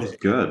good That was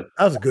pick. good.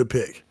 That was a good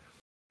pick.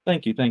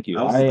 Thank you.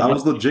 I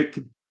was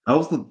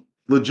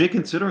legit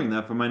considering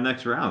that for my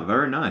next round.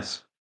 Very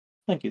nice.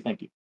 Thank you.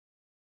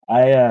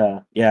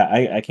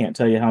 I can't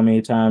tell you how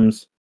many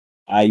times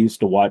I used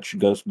to watch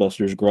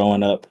Ghostbusters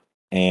growing up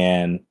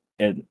and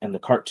the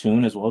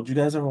cartoon as well. Did you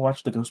guys ever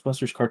watch the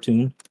Ghostbusters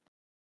cartoon?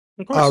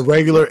 Of course.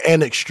 Regular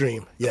and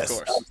extreme. Yes.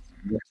 Of course.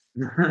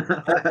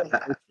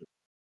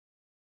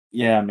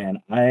 Yeah,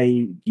 man.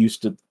 I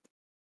used to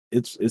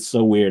it's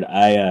so weird.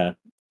 I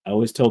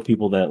always tell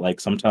people that like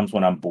sometimes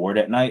when I'm bored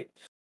at night,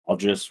 I'll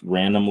just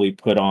randomly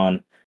put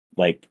on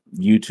like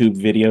YouTube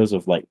videos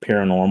of like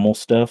paranormal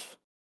stuff,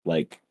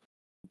 like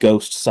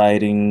ghost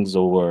sightings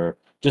or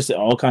just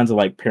all kinds of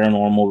like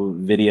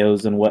paranormal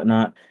videos and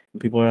whatnot.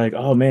 And people are like,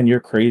 "Oh man, you're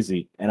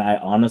crazy." And I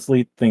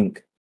honestly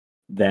think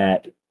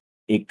that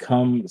it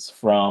comes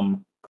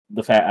from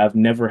the fact I've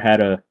never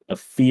had a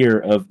fear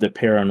of the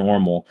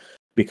paranormal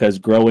because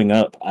growing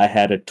up, I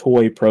had a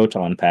toy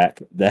proton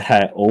pack that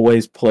I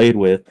always played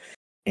with,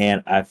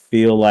 and I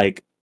feel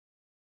like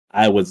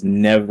I was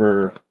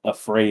never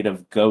afraid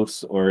of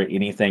ghosts or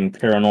anything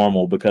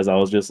paranormal because I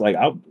was just like,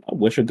 I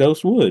wish a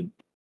ghost would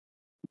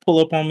pull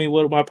up on me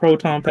with my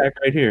proton pack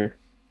right here.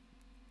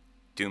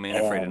 Doom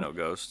ain't afraid of no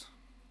ghost.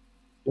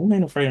 Doom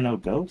ain't afraid of no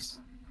ghosts.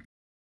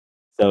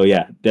 So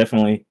yeah,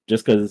 definitely.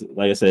 Just because,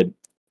 like I said,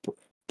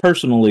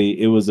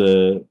 personally, it was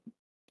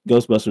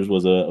Ghostbusters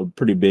was a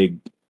pretty big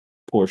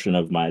portion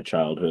of my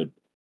childhood.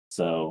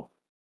 So,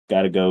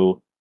 gotta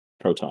go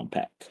proton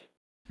pack.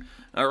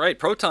 All right,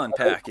 Proton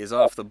Pack is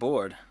off the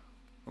board.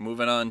 We're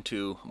moving on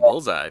to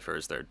Bullseye for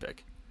his third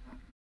pick.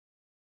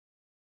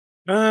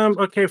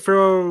 Okay,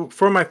 for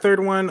my third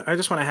one, I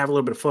just want to have a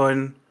little bit of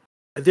fun.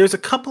 There's a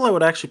couple I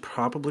would actually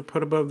probably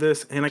put above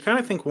this, and I kind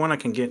of think one I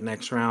can get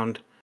next round.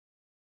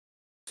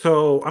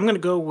 So I'm gonna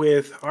go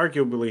with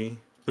arguably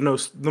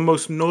the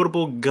most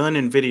notable gun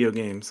in video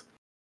games.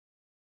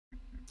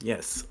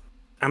 Yes,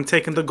 I'm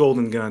taking the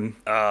golden gun.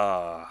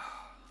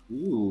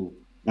 Ooh.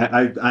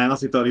 I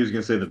honestly thought he was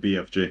going to say the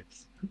BFG.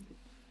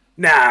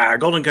 Nah,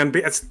 golden gun.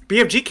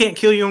 BFG can't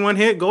kill you in one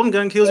hit. Golden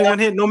gun kills you in one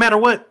hit, no matter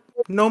what.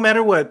 No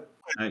matter what.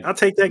 I'll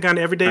take that gun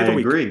every day of the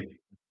week. I agree.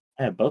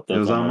 I had both It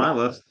those was on my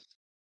list.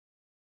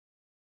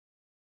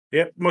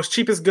 Yep, most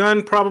cheapest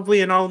gun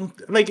probably in all.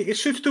 Like it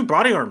shoots through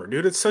body armor,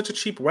 dude. It's such a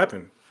cheap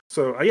weapon.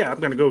 So yeah,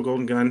 I'm gonna go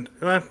golden gun.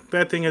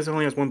 Bad thing is it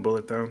only has one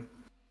bullet though.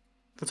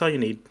 That's all you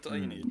need. That's all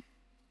you need.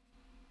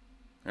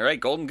 All right,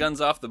 golden gun's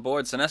off the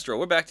board. Sinestro,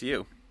 we're back to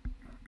you.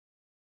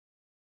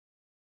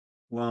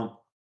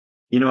 Well,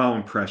 you know how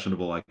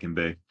impressionable I can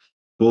be.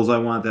 Bullseye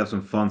wanted to have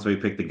some fun, so he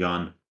picked a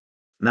gun.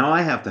 Now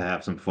I have to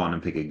have some fun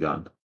and pick a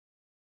gun.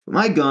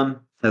 My gun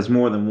has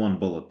more than one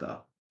bullet,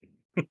 though.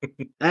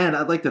 And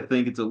I'd like to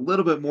think it's a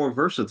little bit more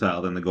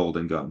versatile than the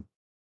golden gun.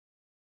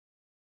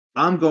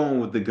 I'm going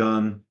with the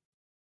gun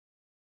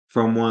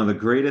from one of the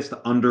greatest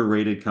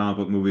underrated comic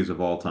book movies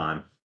of all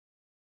time.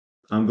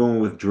 I'm going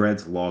with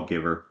Dredd's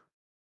Lawgiver.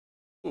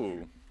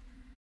 Ooh.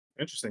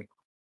 Interesting.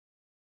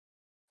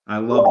 I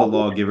love the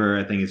Lawgiver.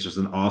 I think it's just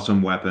an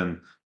awesome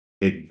weapon.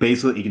 It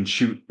basically you can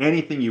shoot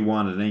anything you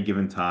want at any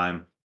given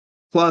time.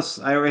 Plus,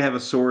 I already have a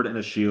sword and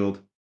a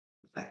shield.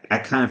 I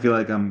kind of feel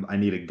like I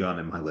need a gun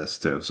in my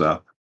list too.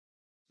 So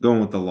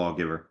going with the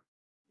Lawgiver.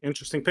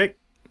 Interesting pick.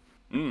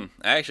 I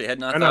actually had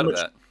not thought of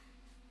that.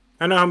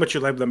 I know how much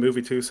you love that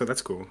movie too, so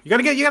that's cool. You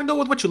gotta go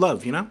with what you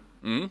love, you know?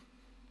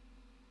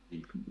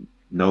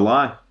 No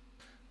lie.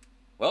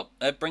 Well,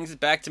 that brings it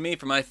back to me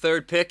for my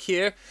third pick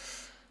here.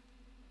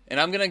 And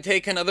I'm going to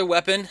take another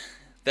weapon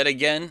that,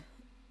 again,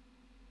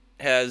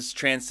 has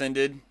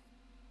transcended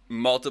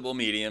multiple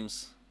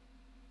mediums.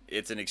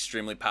 It's an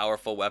extremely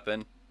powerful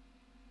weapon.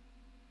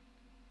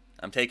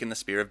 I'm taking the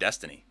Spear of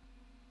Destiny.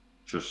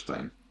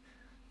 Interesting.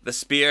 The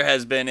spear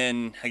has been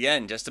in,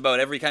 again, just about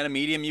every kind of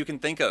medium you can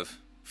think of.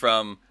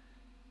 From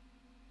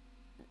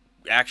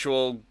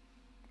actual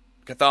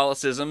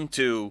Catholicism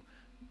to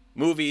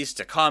movies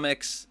to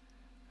comics.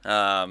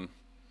 I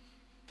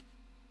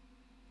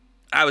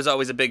was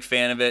always a big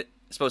fan of it.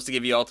 It's supposed to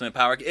give you ultimate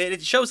power.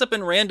 It shows up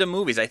in random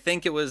movies. I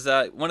think it was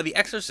one of the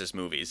Exorcist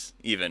movies,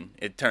 even.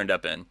 It turned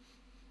up in.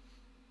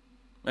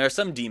 There's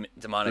some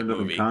demonic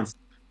movie.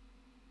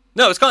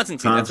 No, it's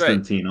Constantine. That's right.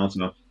 Constantine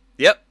also.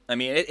 Yep. I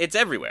mean, it's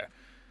everywhere.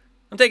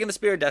 I'm taking the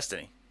Spear of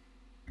Destiny.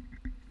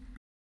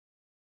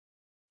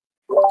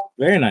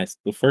 Very nice.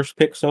 The first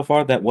pick so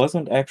far that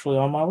wasn't actually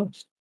on my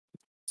list.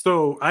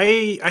 So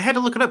I had to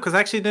look it up because I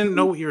actually didn't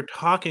know what you were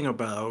talking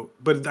about.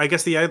 But I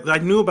guess I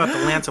knew about the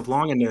Lance of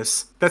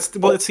Longinus. It's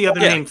the other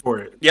name for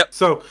it. Yep.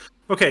 So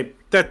okay,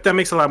 that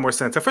makes a lot more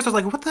sense. At first I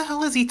was like, what the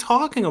hell is he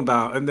talking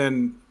about? And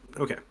then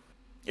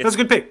that's a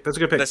good pick. That's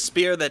a good pick. The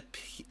spear that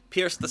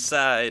pierced the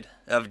side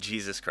of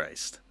Jesus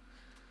Christ.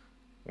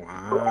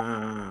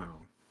 Wow.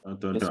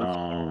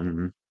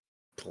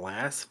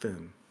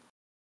 Blasphemy.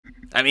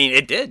 I mean,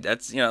 it did.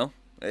 That's, it is.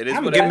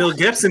 I'm gonna get Mel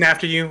Gibson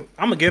after you.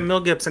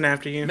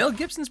 Mel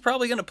Gibson's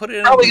probably gonna put it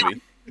in a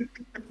movie.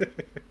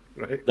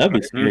 Right? That'd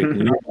be sweet.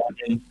 Can you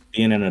imagine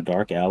being in a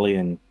dark alley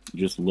and you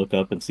just look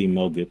up and see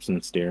Mel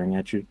Gibson staring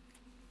at you?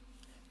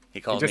 He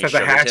calls just me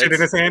has a hatchet tits.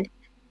 in his hand.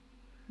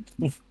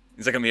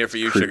 He's like, I'm here for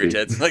you, sugar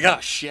tits. Like, oh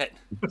shit.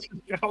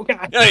 Oh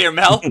god. Oh, you're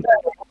Mel.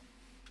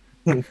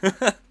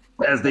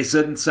 As they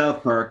said in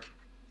South Park.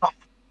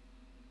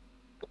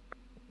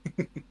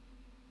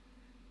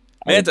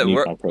 Manta,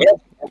 we're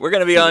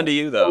going to be on to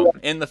you, though.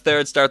 In the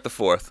third, start the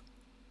fourth.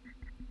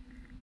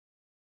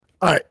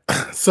 All right.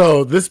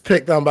 So this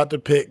pick that I'm about to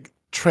pick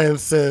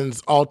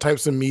transcends all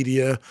types of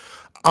media.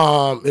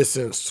 It's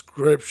in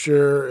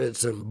scripture,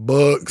 it's in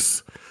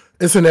books,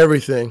 it's in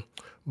everything.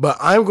 But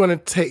I'm going to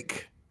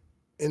take,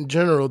 in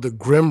general, the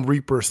Grim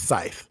Reaper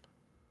scythe.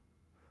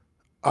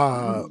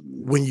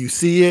 When you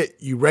see it,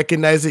 you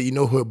recognize it, you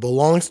know who it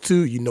belongs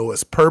to, you know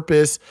its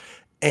purpose,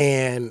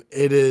 and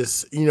it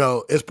is,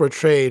 it's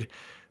portrayed,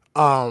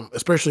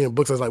 especially in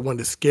books, as like one of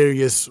the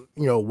scariest,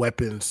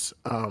 weapons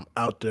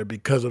out there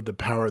because of the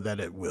power that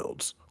it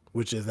wields,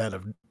 which is that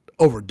of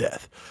over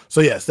death. So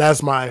yes,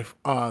 that's my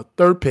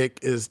third pick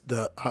is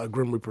the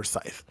Grim Reaper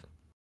scythe.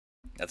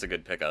 That's a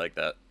good pick. I like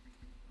that.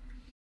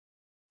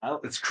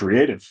 It's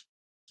creative.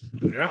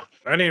 Yeah,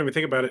 I didn't even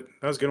think about it.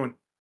 That was a good one.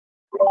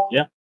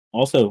 Yeah.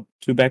 Also,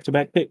 2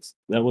 back-to-back picks.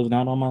 That was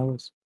not on my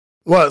list.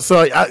 Well,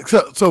 so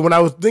when I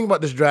was thinking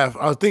about this draft,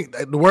 I was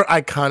thinking the word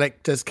iconic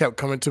just kept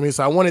coming to me.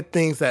 So I wanted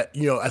things that,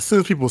 as soon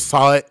as people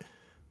saw it,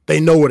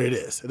 they know what it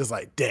is. It is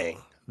like, dang,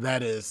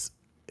 that is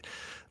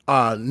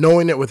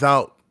knowing it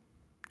without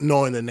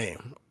knowing the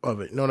name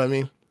of it. You know what I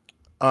mean?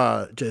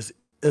 Just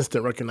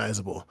instant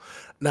recognizable.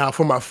 Now,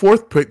 for my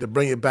fourth pick to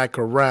bring it back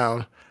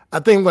around, I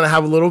think I'm going to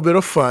have a little bit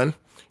of fun.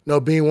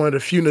 Being one of the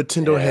few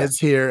Nintendo heads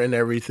here and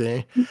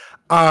everything.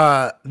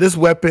 This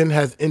weapon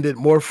has ended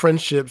more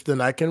friendships than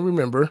I can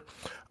remember.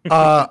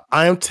 I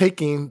am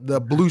taking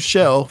the blue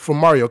shell from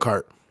Mario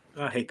Kart.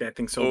 I hate that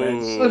thing so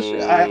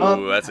bad.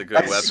 Oh, that's a good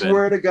weapon. I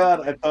swear to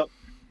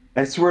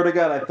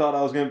God, I thought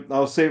I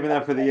was saving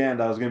that for the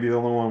end. I was gonna be the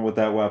only one with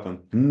that weapon.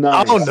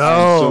 Nice. Oh no!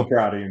 I'm so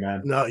proud of you,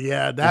 man. No,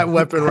 yeah, that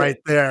weapon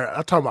right there.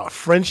 I'm talking about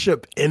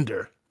friendship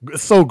ender.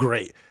 It's so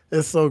great.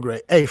 It's so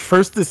great. Hey,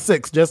 1st to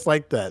 6, just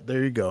like that.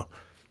 There you go.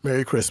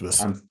 Merry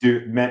Christmas.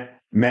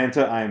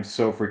 Manta, I am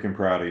so freaking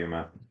proud of you,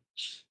 man.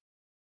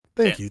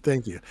 Thank you.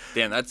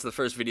 Dan, that's the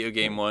first video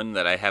game one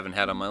that I haven't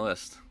had on my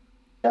list.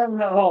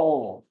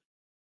 No.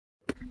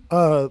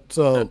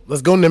 So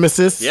let's go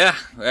Nemesis. Yeah,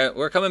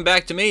 we're coming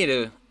back to me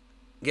to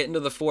get into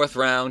the 4th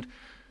round,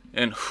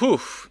 and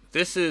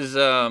this is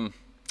a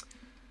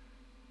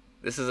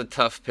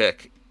tough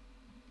pick.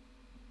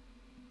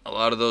 A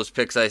lot of those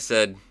picks I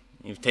said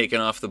you've taken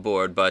off the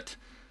board, but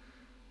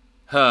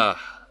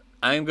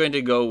I'm going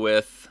to go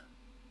with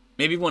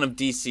maybe one of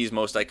DC's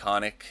most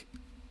iconic.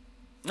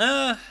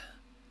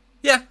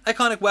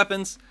 Iconic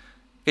weapons.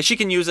 Because she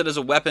can use it as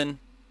a weapon.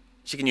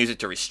 She can use it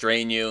to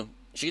restrain you.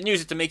 She can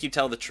use it to make you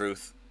tell the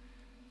truth.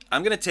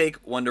 I'm going to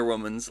take Wonder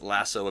Woman's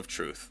Lasso of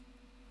Truth.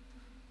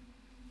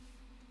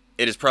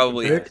 It is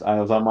probably... I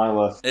was on my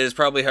list. It is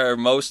probably her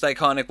most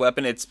iconic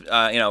weapon. It's,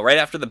 right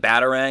after the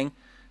Batarang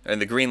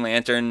and the Green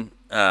Lantern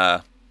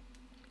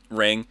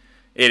ring.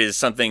 It is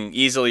something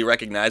easily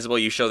recognizable.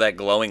 You show that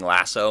glowing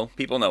lasso.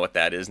 People know what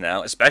that is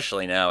now,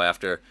 especially now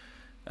after,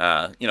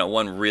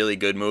 one really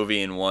good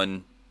movie and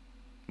one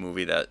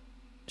movie that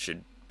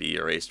should be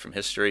erased from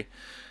history.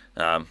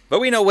 But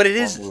we know what it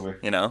is,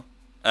 What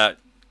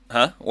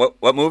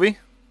movie?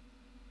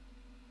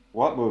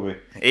 What movie?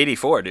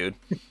 84, dude.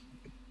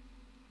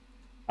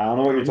 I don't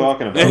know what you're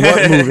talking about.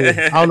 What movie?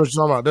 I don't know what you're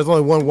talking about. There's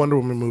only one Wonder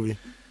Woman movie.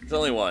 There's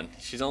only one.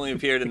 She's only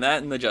appeared in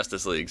that and the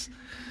Justice Leagues.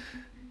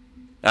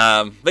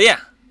 But yeah,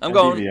 I'm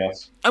going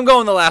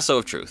the Lasso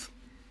of Truth.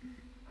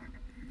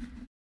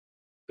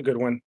 A good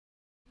one.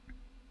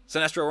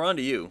 Sinestro, we're on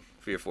to you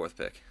for your 4th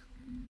pick.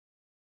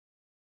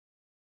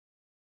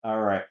 All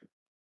right.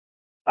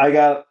 I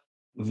got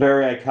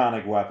very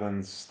iconic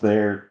weapons.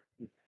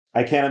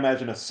 I can't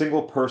imagine a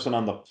single person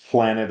on the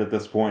planet at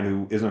this point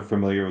who isn't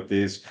familiar with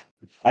these.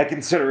 I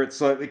consider it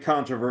slightly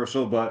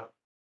controversial, but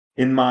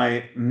in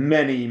my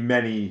many,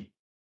 many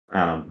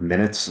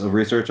minutes of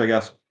research, I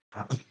guess,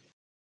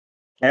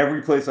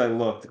 every place I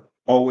looked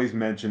always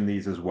mentioned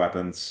these as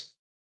weapons.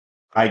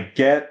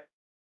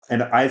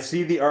 And I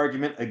see the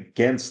argument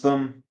against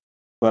them,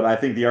 but I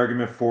think the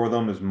argument for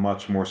them is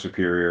much more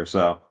superior.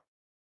 So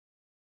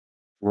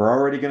we're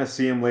already going to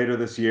see them later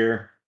this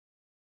year.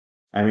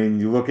 I mean,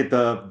 you look at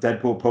the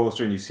Deadpool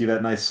poster and you see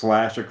that nice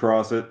slash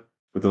across it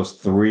with those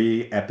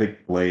 3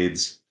 epic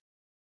blades.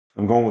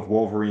 I'm going with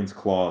Wolverine's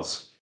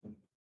claws.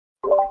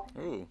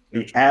 Ooh.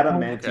 The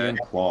adamantium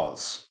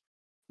claws.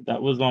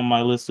 That was on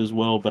my list as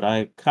well, but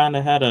I kind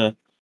of had a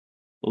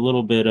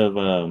little bit of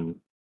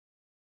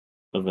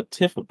a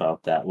tiff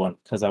about that one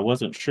because I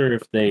wasn't sure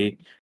if they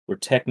were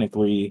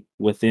technically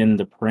within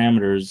the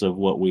parameters of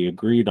what we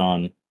agreed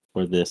on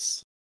for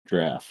this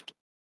draft.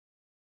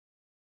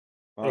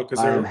 Well,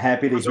 I am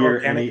happy to hear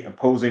any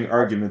opposing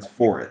arguments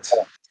for it.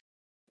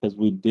 Because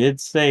we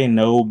did say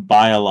no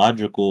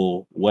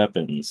biological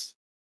weapons.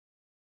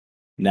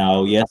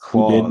 Now, yes,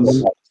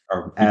 claws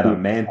are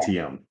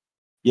adamantium.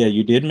 Yeah,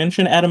 you did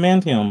mention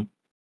adamantium,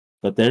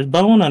 but there's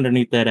bone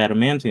underneath that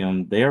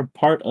adamantium. They are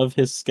part of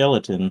his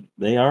skeleton.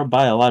 They are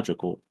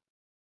biological.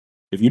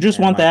 If you just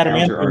want the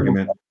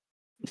adamantium...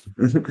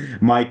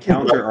 My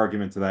counter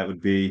argument to that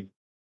would be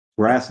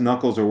brass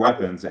knuckles are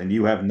weapons, and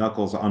you have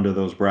knuckles under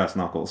those brass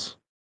knuckles.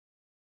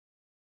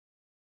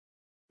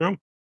 No.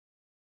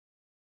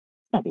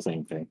 Not the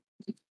same thing.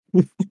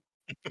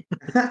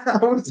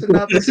 How is it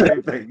not the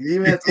same thing? You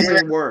even had the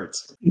same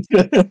words.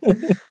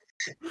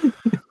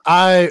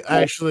 I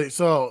actually,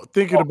 so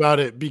thinking about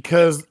it,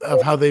 because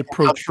of how they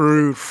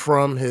protrude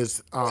from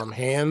his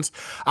hands,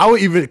 I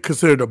would even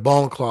consider the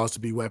bone claws to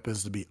be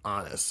weapons, to be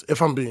honest.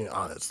 If I'm being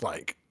honest,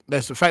 like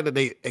that's the fact that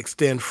they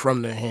extend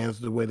from their hands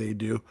the way they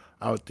do,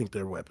 I would think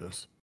they're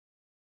weapons.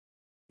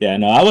 Yeah,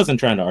 no, I wasn't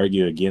trying to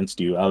argue against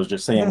you. I was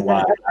just saying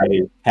why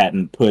I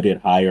hadn't put it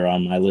higher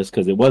on my list,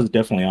 because it was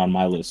definitely on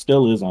my list.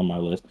 Still is on my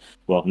list.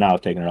 Well, now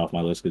I've taken it off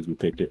my list because we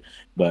picked it.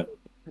 But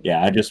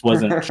yeah, I just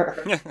wasn't sure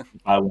if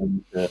I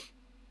wanted to.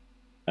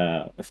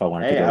 If I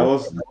wanted to Hey,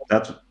 go.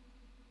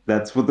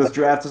 that's what this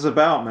draft is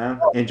about, man.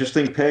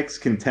 Interesting picks,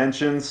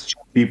 contentions,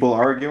 people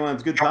arguing.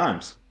 It's good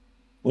times.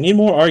 We need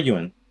more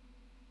arguing.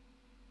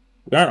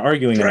 We aren't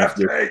arguing enough.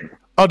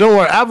 Oh, don't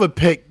worry. I have a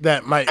pick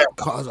that might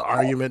cause an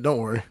argument. Don't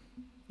worry.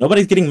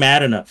 Nobody's getting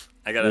mad enough.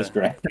 I This gotta.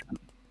 draft.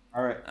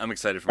 All right. I'm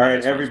excited for. All my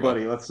right, next one as well.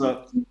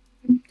 everybody,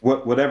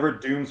 let's whatever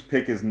Doom's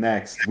pick is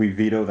next, we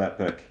veto that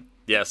pick.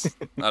 Yes,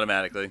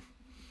 automatically.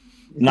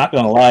 Not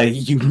gonna lie,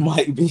 you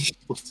might be.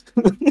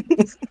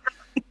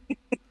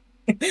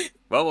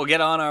 Well, we'll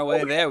get on our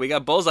way there. We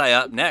got Bullseye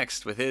up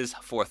next with his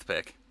 4th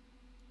pick.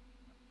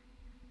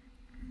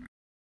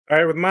 All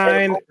right, with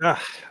mine, I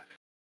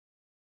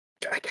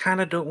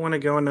kind of don't want to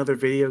go another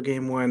video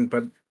game one,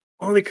 but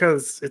only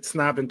because it's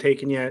not been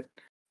taken yet.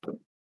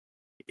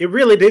 It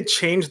really did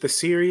change the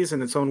series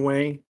in its own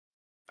way.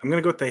 I'm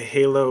gonna go with the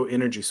Halo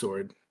Energy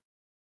Sword.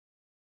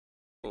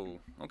 Oh,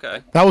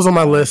 okay. That was on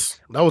my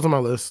list.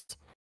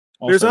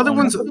 There's other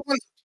ones.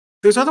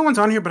 There's other ones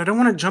on here, but I don't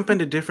want to jump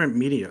into different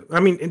media. I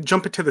mean,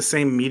 jump into the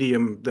same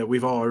medium that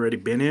we've all already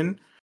been in.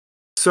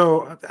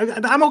 So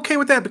I'm okay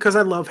with that because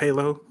I love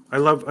Halo. I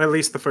love at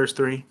least the first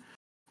 3.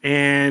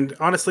 And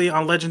honestly,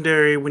 on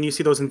Legendary, when you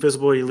see those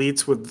invisible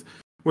elites with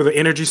the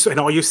energy sword, and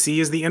all you see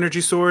is the energy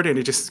sword, and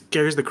it just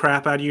scares the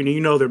crap out of you, and you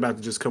know they're about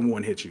to just come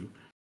one hit you.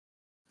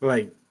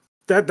 Like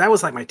that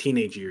was like my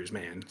teenage years,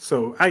 man.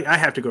 So I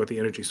have to go with the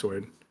energy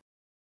sword.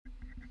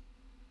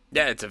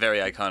 Yeah, it's a very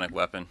iconic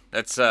weapon.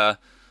 That's I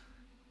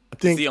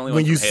think the only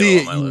when one you from see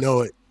Halo it, on my you list.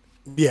 know it.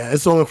 Yeah,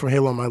 it's only from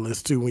Halo on my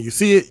list too. When you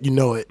see it, you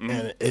know it,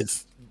 and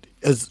it's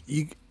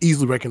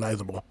easily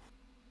recognizable.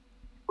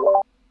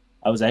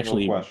 I was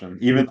actually No question.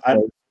 Even I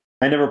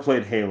never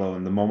played Halo,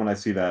 and the moment I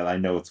see that, I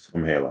know it's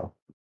from Halo.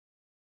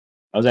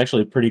 I was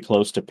actually pretty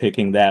close to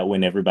picking that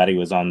when everybody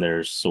was on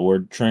their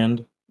sword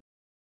trend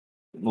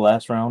in the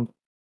last round.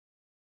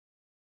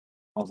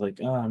 I was like,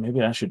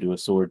 maybe I should do a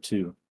sword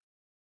too.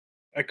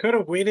 I could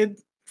have waited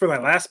for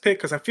that last pick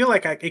because I feel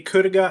like I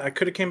could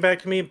have came back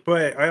to me,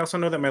 but I also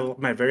know that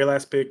my very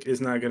last pick is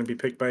not going to be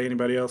picked by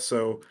anybody else,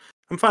 so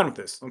I'm fine with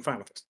this.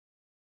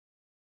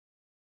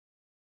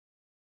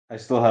 I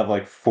still have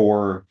like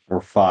 4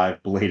 or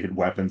 5 bladed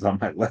weapons on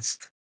my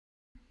list.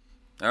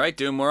 All right,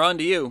 Doom, we're on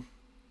to you.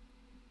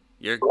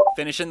 You're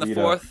finishing the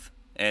Veto. 4th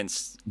and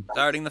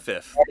starting the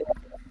 5th.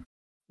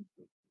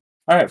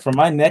 All right, for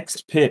my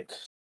next pick,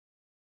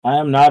 I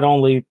am not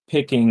only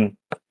picking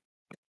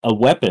a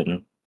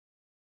weapon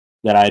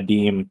that I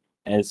deem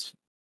as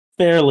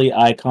fairly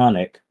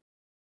iconic,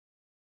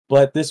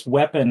 but this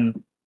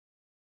weapon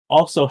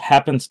also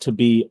happens to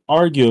be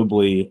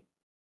arguably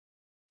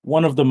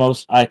one of the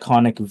most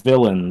iconic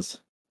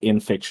villains in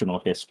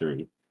fictional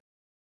history.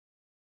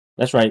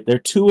 That's right, they're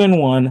 2 in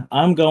 1.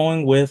 I'm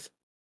going with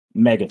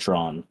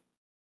Megatron.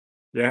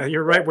 Yeah,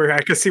 you're right. Where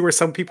I can see where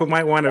some people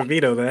might want to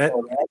veto that.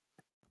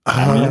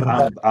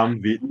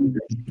 I'm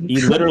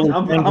He literally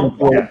turned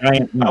into a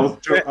giant I man.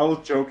 was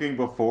joking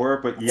before,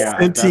 but yeah,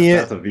 Sentient.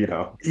 that's a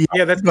veto.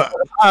 Yeah, that's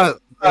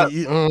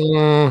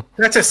Mm,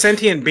 that's a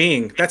sentient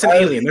being. That's an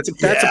alien. That's a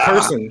yeah.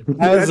 person.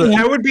 As a-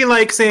 That would be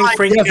like saying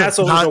Frank Yes,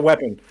 Castle is a not-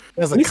 weapon.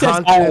 There's a We said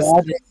conscious.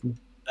 biological.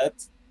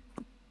 That's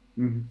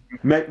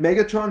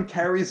Megatron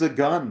carries a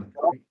gun.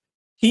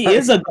 he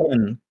is a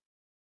gun.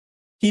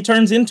 He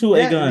turns into a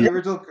Yeah, in gun. the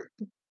original.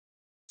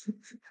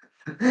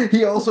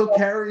 He also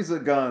carries a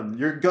gun.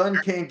 Your gun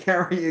can't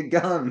carry a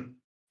gun.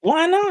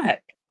 Why not?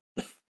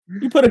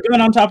 You put a gun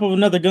on top of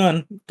another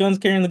gun. Gun's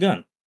carrying the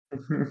gun.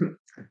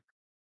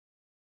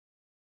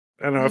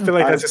 I don't know. I feel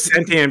like that's a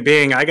sentient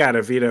being. I got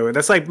to veto it.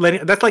 That's like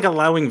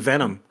allowing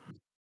venom.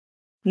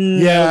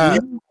 Yeah.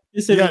 No, you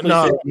specifically Yeah,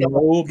 no. said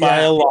no Yeah.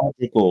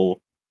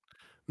 biological.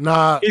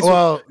 Nah, He's-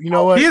 well, you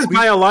know what? He is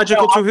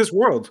biological to his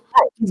world.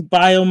 He's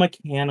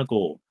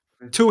biomechanical.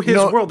 To his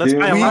know, world. That's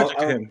dude,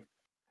 biological to him.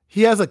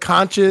 He has a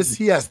conscience.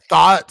 He has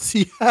thoughts.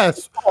 He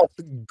has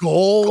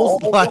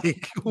goals.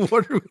 Like,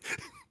 what are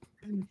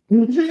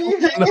we? He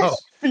has No.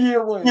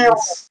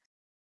 feelings.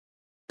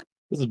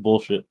 This is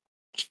bullshit.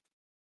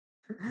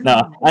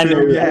 No, I Dude,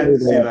 knew you had to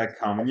see that. that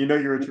coming. You know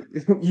you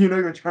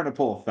were trying to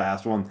pull a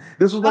fast one.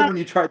 This was like when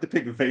you tried to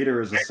pick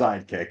Vader as a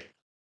sidekick.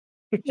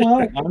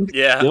 Well,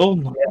 Yeah.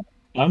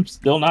 I'm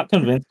still not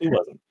convinced he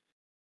wasn't.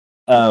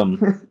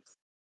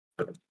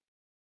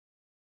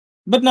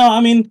 But no,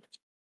 I mean,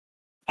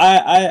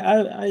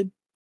 I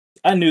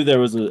knew there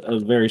was a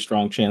very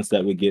strong chance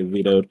that would get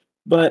vetoed,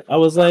 but I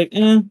was like,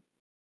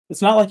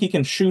 it's not like he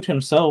can shoot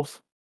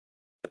himself.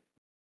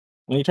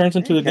 When he turns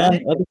into a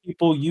gun, other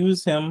people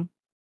use him.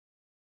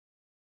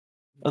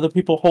 Other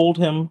people hold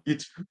him.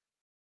 It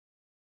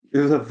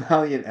was a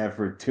valiant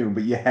effort too,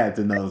 but you had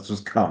to know this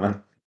was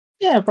coming.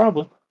 Yeah,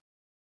 probably.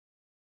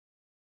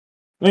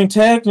 I mean,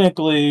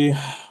 technically,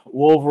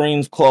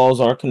 Wolverine's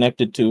claws are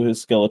connected to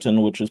his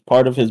skeleton, which is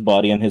part of his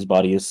body, and his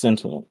body is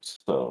sentient.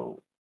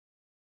 So,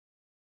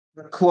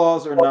 The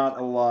claws are not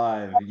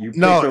alive. You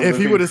No, picked a if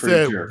he living would have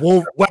said creature.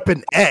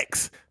 Weapon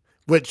X,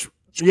 which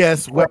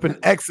yes, Weapon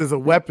X is a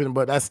weapon,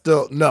 but that's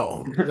still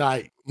no.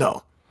 Like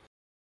no.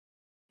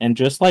 and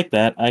just like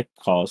that, I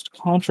caused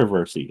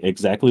controversy.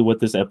 Exactly what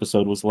this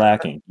episode was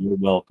lacking. You're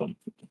welcome.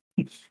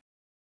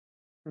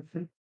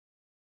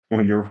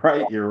 When you're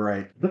right, you're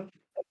right.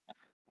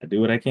 I do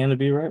what I can to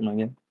be right, my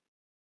guy.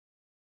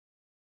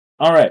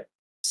 All right.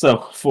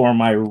 So for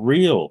my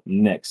real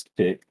next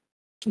pick,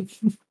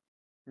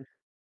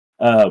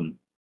 um,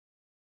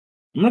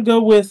 I'm gonna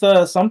go with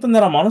something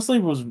that I'm honestly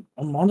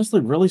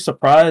really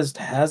surprised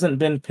hasn't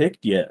been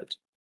picked yet.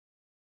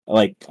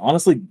 Like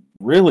honestly,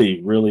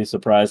 really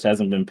surprised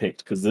hasn't been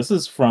picked because this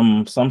is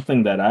from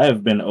something that I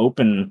have been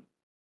open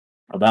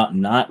about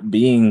not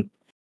being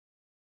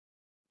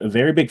a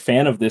very big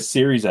fan of this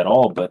series at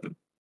all, but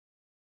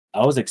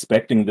I was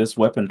expecting this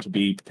weapon to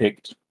be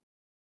picked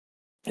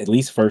at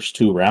least first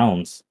 2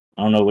 rounds.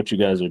 I don't know what you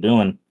guys are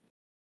doing,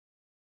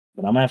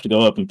 but I'm gonna have to go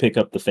up and pick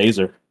up the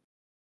phaser.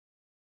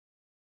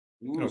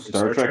 Ooh, Oh, from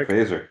Star Star Trek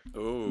Trek? phaser.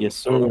 Ooh. Yes,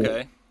 sir.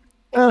 Okay.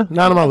 Not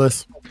on my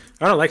list.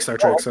 I don't like Star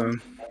Trek, so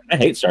I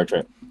hate Star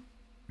Trek,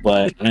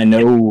 but I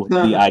know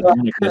the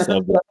iconicness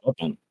of the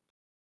weapon.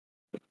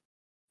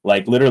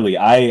 Like literally,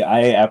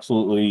 I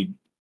absolutely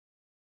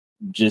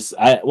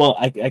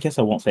I guess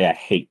I won't say I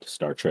hate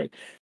Star Trek,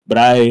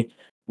 but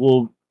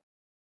will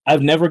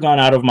I've never gone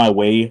out of my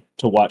way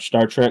to watch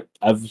Star Trek.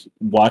 I've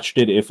watched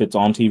it if it's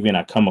on TV and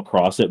I come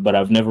across it, but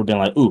I've never been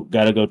like, "Ooh,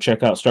 gotta go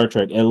check out Star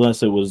Trek,"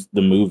 unless it was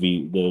the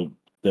movie,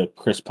 the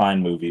Chris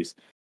Pine movies.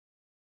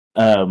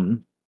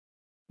 Um,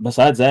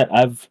 Besides that,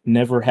 I've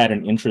never had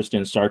an interest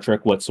in Star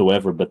Trek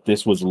whatsoever. But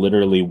this was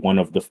literally one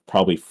of the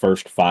probably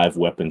first 5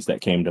 weapons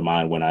that came to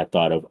mind when I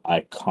thought of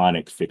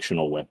iconic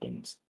fictional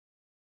weapons.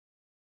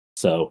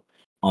 So,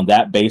 on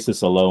that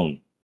basis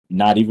alone,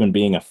 not even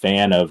being a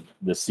fan of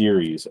the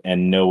series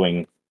and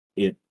knowing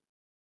it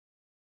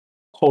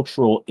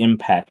cultural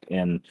impact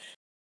and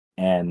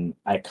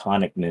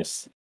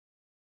iconicness,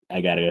 I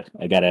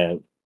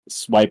gotta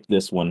swipe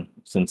this one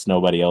since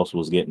nobody else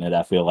was getting it.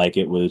 I feel like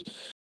it would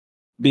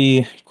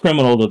be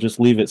criminal to just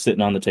leave it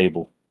sitting on the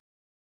table.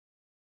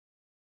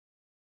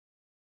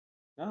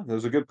 Oh, that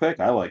was a good pick.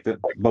 I liked it,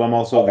 but I'm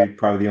also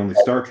probably the only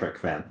Star Trek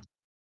fan.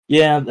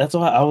 Yeah, that's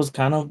why I was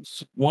kind of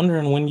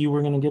wondering when you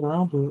were gonna get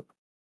around to it.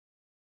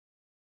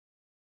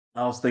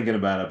 I was thinking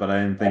about it, but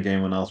I didn't think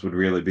anyone else would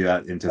really be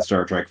that into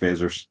Star Trek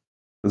phasers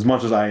as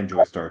much as I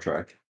enjoy Star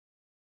Trek.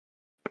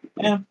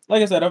 Yeah,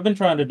 like I said, I've been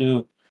trying to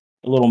do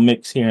a little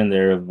mix here and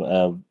there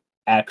of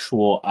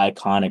actual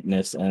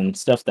iconicness and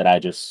stuff that I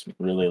just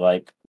really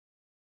like.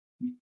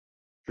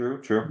 True,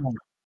 true.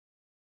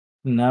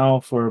 Now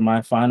for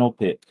my final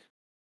pick.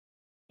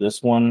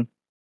 This one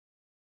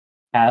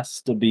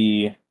has to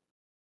be.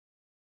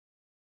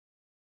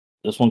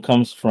 This one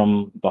comes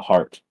from the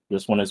heart.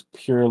 This one is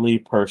purely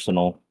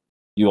personal.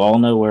 You all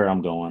know where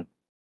I'm going.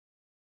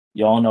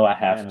 You all know I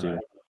have to.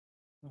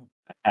 Anime.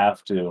 I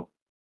have to.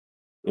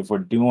 If we're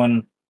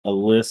doing a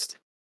list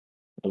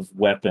of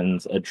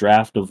weapons, a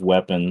draft of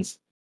weapons,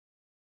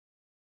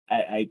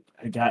 I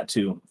got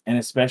to. And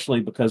especially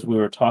because we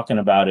were talking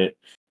about it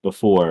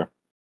before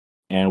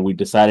and we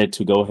decided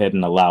to go ahead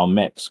and allow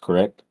mechs,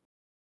 correct?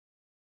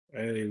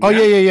 Oh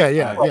yeah.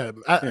 yeah.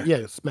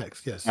 Yes,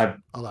 Max. Yes, I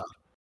allowed.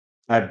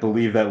 I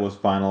believe that was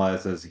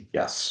finalized as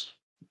yes.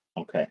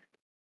 Okay.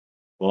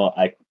 Well,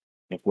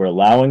 if we're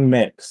allowing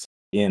mechs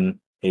in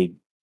a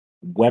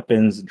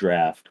weapons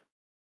draft,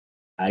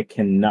 I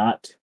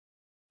cannot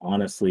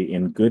honestly,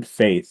 in good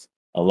faith,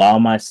 allow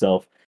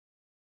myself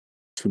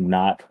to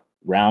not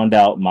round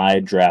out my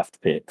draft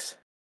picks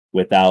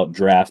without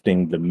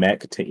drafting the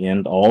mech to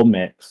end all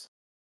mechs,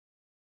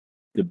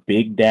 the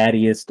big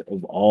daddiest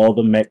of all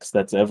the mechs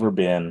that's ever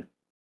been.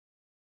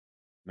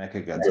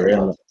 Mecha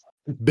Godzilla.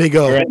 Big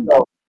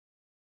O.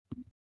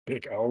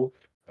 Big O.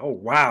 Oh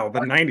wow, the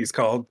 '90s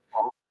called.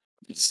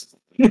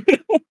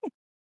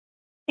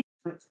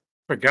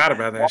 Forgot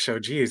about that show.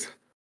 Jeez,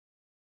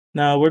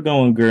 No, we're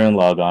going Gurren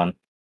Lagann.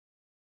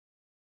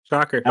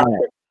 shocker, All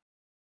right.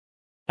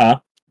 Huh?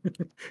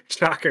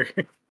 shocker.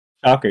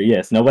 Shocker,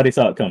 yes. Nobody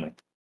saw it coming.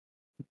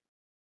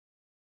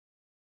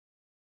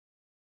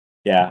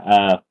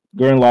 Yeah,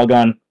 Gurren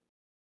Lagann,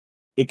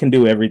 it can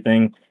do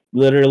everything.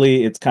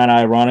 Literally, it's kind of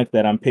ironic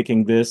that I'm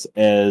picking this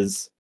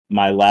as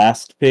my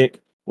last pick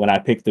when I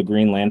picked the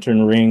Green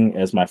Lantern ring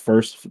as my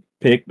first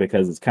pick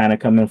because it's kind of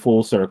coming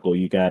full circle.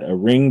 You got a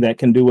ring that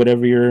can do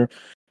whatever your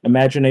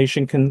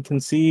imagination can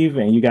conceive,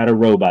 and you got a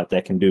robot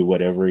that can do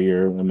whatever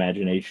your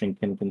imagination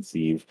can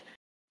conceive.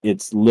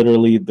 It's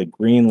literally the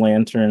Green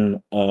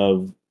Lantern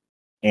of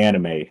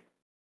anime.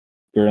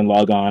 Gurren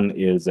Lagann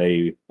is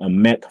a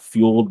mech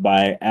fueled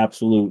by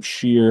absolute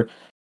sheer,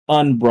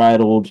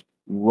 unbridled,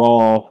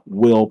 raw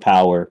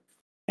willpower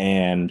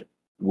And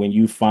when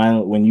you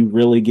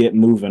really get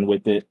moving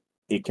with it,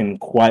 it can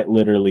quite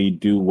literally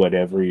do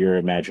whatever your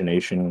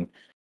imagination,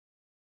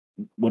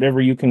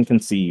 whatever you can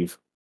conceive.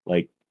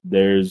 Like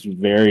there's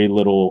very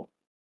little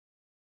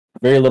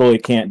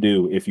it can't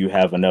do if you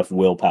have enough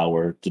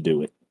willpower to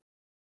do it.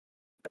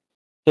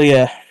 So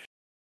yeah,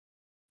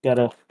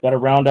 gotta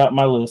round out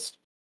my list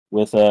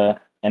with an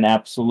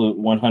absolute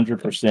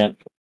 100%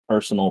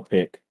 personal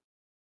pick.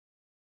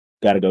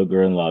 Gotta go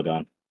Gurren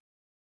Lagann.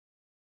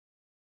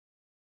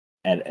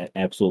 At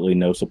absolutely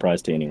no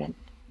surprise to anyone.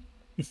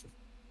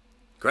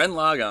 Gurren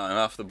Lagann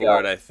off the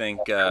board. I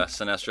think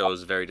Sinestro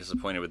was very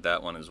disappointed with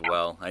that one as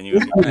well. I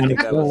think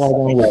that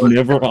was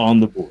never on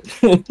the board.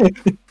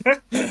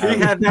 He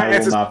had that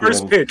as his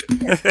first pick.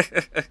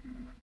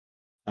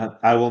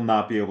 I will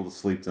not be able to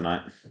sleep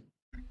tonight.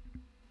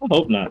 I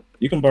hope not.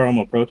 You can borrow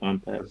my proton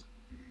pack.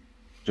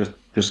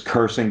 Just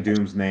cursing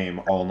Doom's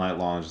name all night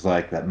long. Just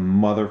like that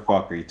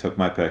motherfucker. He took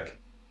my pick.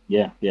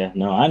 Yeah.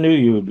 No, I knew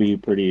you would be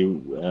pretty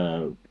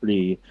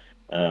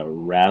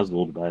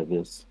razzled by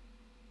this.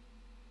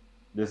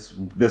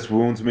 This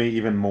wounds me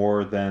even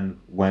more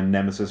than when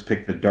Nemesis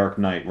picked the Dark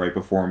Knight right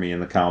before me in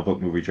the comic book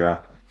movie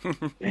draft.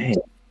 Dang,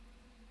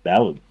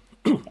 I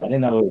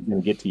didn't know it was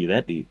going to get to you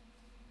that deep.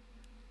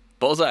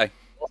 Bullseye.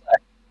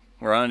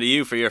 We're on to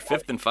you for your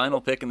fifth and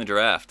final pick in the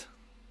draft.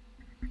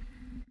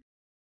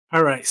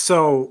 All right,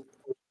 so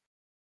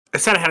I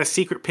said I had a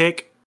secret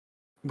pick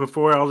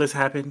before all this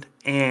happened,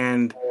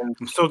 and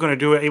I'm still going to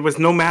do it. It was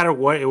no matter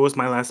what, it was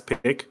my last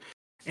pick,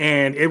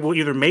 and it will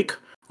either make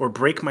or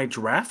break my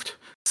draft.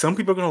 Some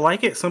people are going to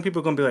like it. Some people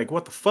are going to be like,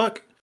 what the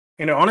fuck?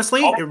 And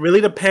honestly, it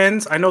really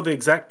depends. I know the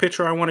exact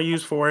picture I want to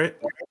use for it.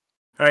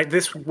 All right,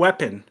 this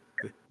weapon,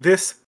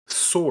 this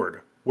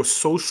sword was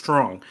so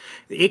strong.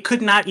 It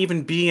could not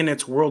even be in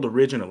its world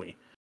originally.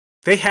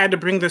 They had to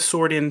bring this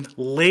sword in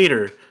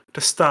later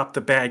to stop the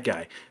bad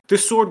guy.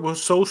 This sword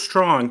was so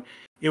strong,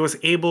 it was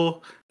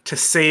able to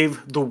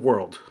save the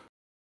world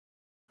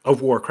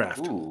of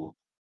Warcraft. Ooh.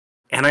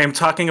 And I am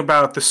talking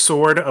about the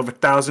Sword of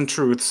 1,000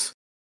 Truths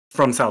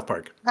from South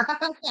Park.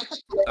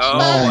 Oh,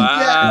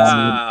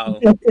 wow.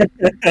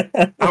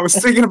 I was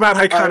thinking about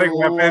iconic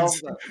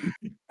weapons.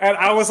 And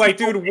I was like,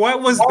 dude, that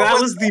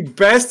was the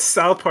best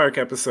South Park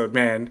episode,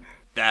 man.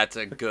 That's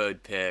a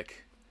good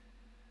pick.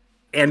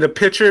 And the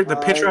picture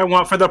I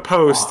want for the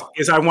post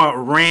is I want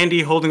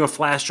Randy holding a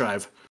flash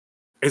drive.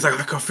 He's like,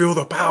 I can feel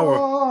the power.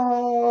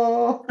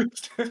 Oh.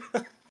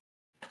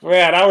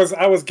 Man, I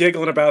was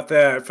giggling about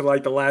that for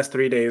like the last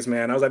 3 days,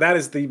 man. I was like, that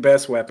is the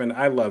best weapon.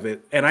 I love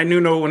it. And I knew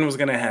no one was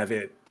gonna have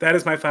it. That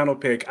is my final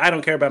pick. I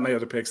don't care about my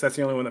other picks. That's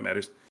the only one that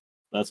matters.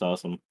 That's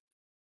awesome.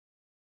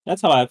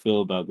 That's how I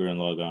feel about Gurren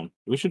Lagann.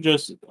 We should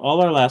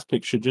all our last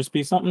picks should just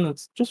be something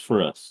that's just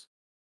for us.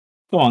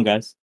 Go on,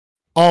 guys.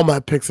 All my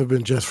picks have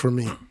been just for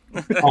me.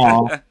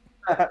 Aw.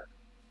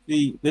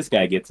 See, this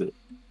guy gets it.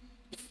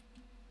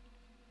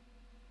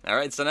 All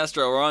right,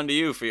 Sinestro, we're on to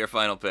you for your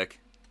final pick.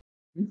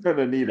 I'm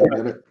gonna need a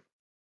minute.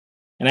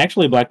 And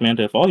actually, Black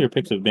Manta, if all your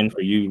picks have been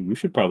for you, you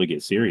should probably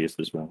get serious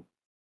this round.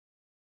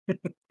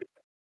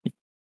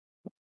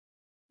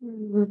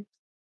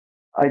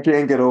 I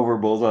can't get over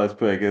Bullseye's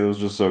pick. It was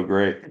just so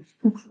great.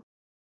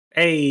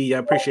 Hey, I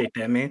appreciate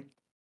that, man.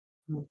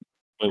 Wait,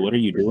 what are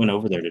you doing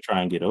over there to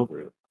try and get over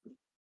it?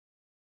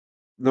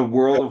 The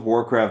World of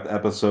Warcraft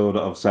episode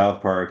of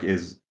South Park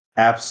is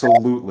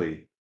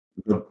absolutely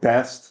the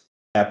best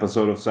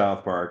episode of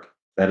South Park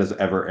that has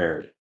ever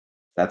aired.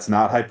 That's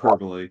not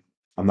hyperbole.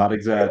 I'm not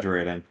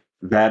exaggerating.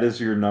 That is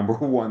your number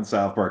one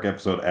South Park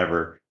episode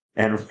ever.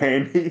 And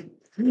Randy,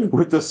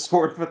 with the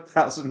Sword of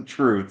 1,000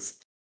 Truths,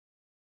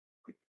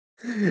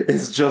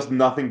 is just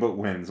nothing but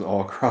wins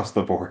all across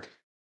the board.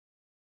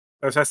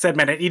 As I said,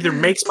 man, it either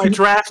makes my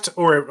draft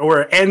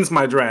or it ends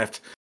my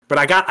draft. But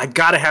I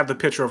gotta have the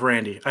picture of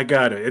Randy. I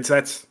got it.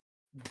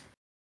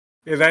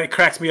 That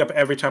cracks me up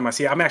every time I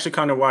see it. I'm actually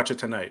going to watch it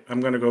tonight.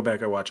 I'm gonna go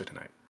back and watch it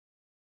tonight.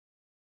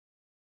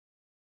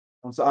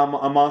 I'm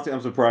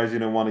surprised you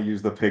didn't want to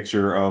use the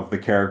picture of the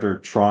character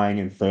trying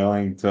and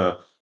failing to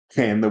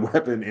can the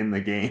weapon in the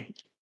game.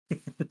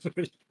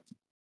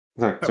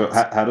 So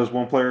how does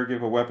one player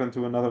give a weapon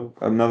to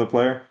another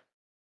player?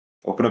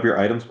 Open up your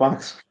items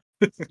box.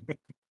 Oh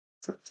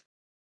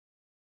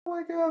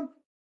my god!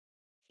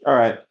 All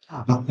right.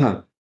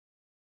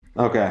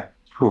 Okay.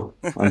 Whew.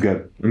 I'm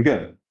good. I'm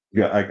good.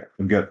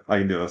 I'm good. I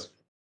can do this.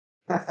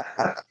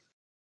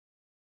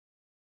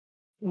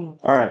 All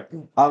right.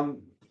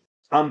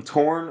 I'm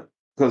torn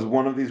because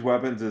one of these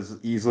weapons is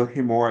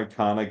easily more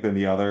iconic than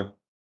the other,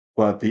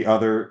 but the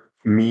other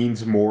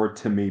means more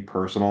to me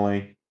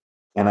personally,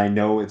 and I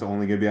know it's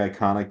only going to be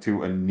iconic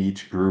to a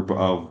niche group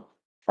of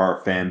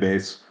our fan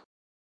base.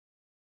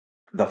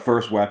 The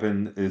first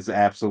weapon is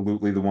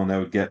absolutely the one that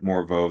would get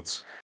more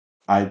votes.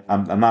 I'm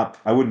not.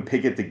 I wouldn't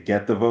pick it to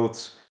get the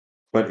votes,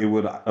 but it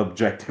would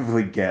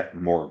objectively get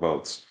more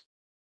votes.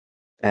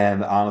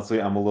 And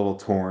honestly, I'm a little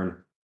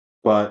torn,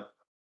 but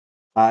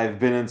I've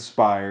been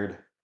inspired.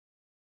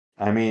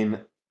 I mean,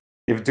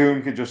 if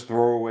Doom could just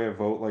throw away a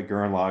vote like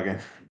Gurren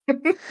Lagann,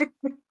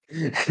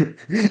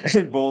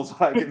 And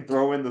Bullseye can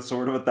throw in the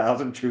Sword of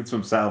 1,000 Truths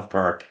from South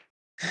Park.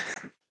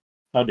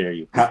 How dare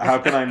you? How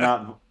can I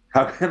not?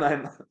 How can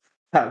I?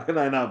 How can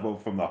I not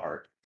vote from the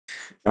heart?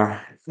 All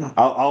right,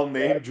 I'll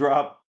name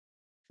drop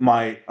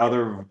my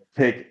other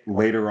pick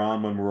later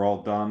on when we're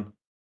all done.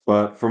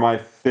 But for my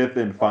fifth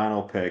and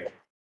final pick,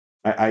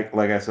 I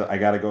like I said, I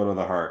got to go to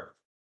the heart.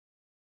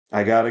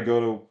 I got to go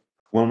to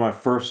one of my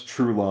first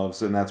true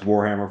loves, and that's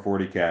Warhammer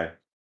 40K.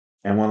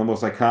 And one of the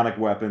most iconic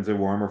weapons in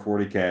Warhammer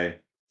 40K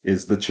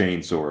is the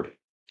chain sword.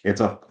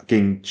 It's a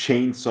fucking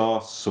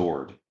chainsaw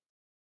sword.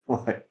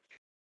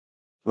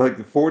 Like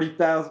the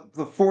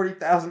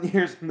 40,000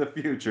 years in the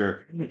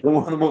future,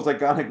 one of the most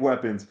iconic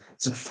weapons.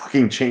 It's a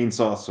fucking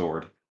chainsaw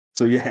sword.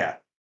 So yeah,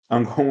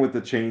 I'm going with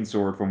the chain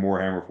sword from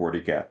Warhammer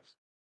 40K.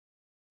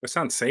 That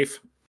sounds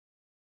safe.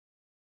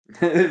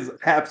 It is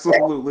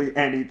absolutely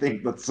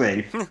anything but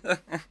safe.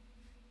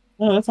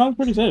 No, that sounds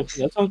pretty safe.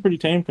 That sounds pretty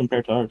tame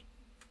compared to ours.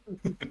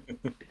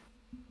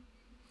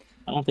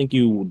 I don't think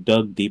you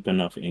dug deep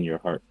enough in your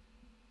heart.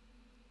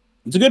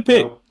 It's a good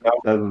pick. Nope,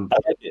 I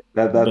like it.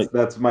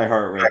 that's my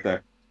heart right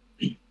there.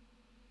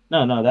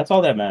 No, that's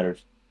all that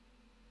matters.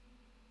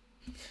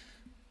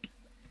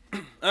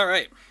 All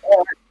right.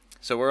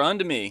 So we're on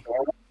to me.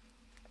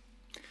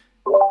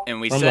 And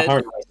we From the said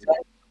heart.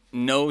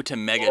 no to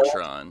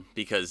Megatron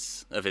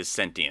because of his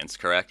sentience,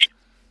 correct?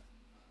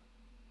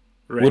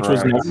 Right. Which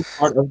was Right. never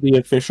part of the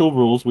official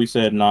rules. We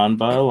said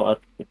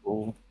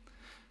non-biological.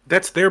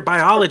 That's their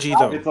biology,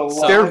 though. It's a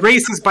Their lie.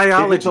 race is If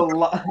biology. it's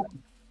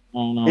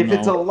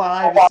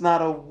alive, it's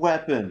not a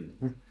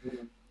weapon.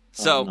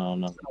 So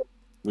No.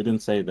 We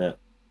didn't say that.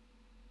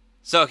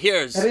 So I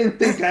didn't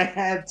think I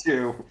had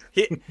to.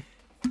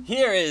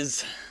 here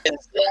is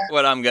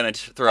what I'm going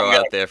to throw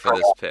out there for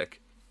this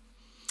pick.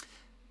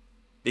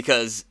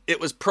 Because it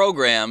was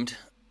programmed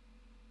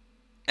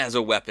as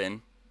a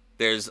weapon.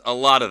 There's a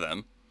lot of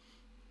them.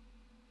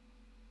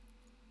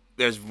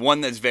 There's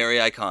one that's very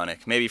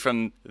iconic, maybe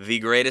from the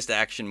greatest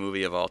action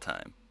movie of all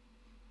time.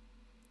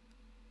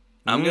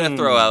 I'm going to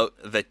throw out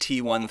the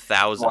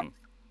T-1000.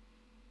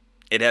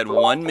 It had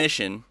one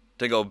mission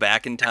to go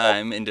back in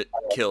time and to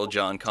kill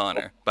John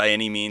Connor by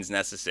any means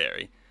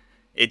necessary.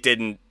 It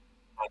didn't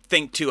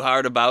think too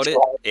hard about it.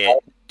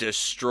 It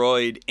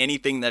destroyed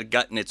anything that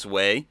got in its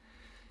way.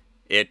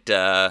 It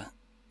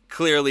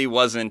clearly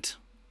wasn't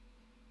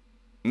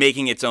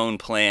making its own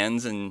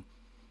plans and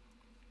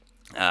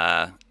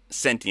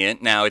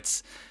sentient. Now,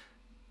 is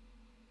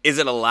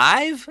it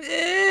alive?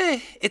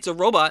 It's a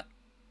robot.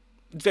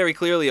 It's very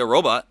clearly a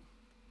robot,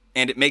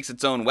 and it makes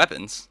its own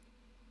weapons.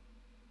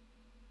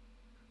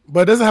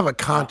 But it doesn't have a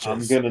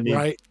conscience,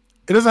 right?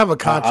 It doesn't have a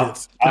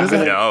conscience.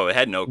 No, it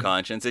had no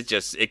conscience.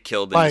 It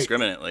killed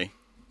indiscriminately.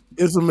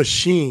 It's a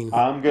machine.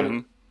 I'm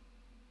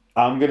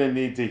gonna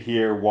need to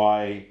hear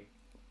why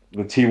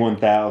the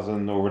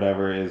T-1000 or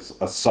whatever is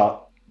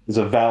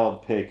a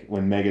valid pick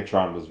when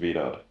Megatron was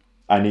vetoed.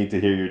 I need to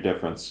hear your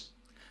difference.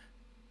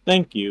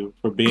 Thank you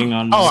for being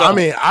on.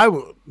 I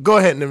will go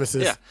ahead,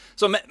 Nemesis. Yeah.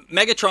 So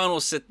Megatron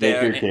will sit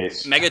there. Make your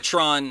case.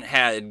 Megatron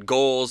had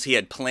goals. He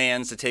had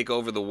plans to take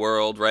over the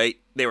world, right?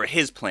 They were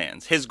his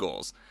plans, his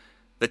goals.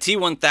 The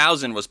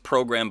T-1000 was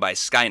programmed by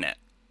Skynet.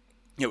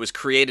 It was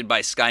created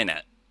by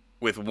Skynet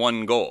with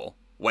one goal: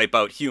 wipe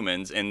out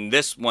humans, and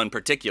this one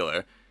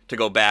particular, to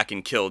go back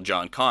and kill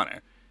John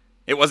Connor.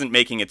 It wasn't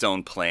making its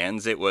own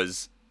plans. It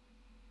was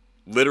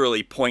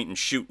literally point and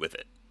shoot with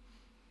it.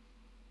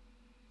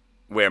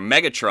 Where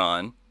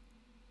Megatron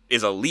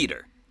is a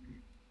leader.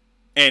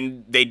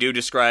 And they do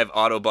describe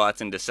Autobots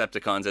and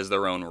Decepticons as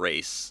their own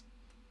race.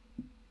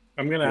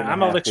 I'm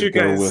gonna let you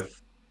guys.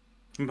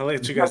 I'm gonna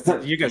let you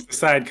guys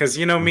decide, because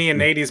you know me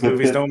and 80s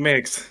movies don't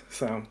mix.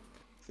 So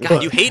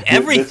God, you hate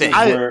everything.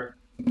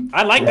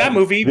 I like that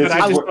movie, but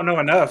I just don't know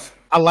enough.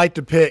 I like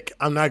the pick.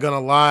 I'm not gonna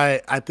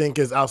lie. I think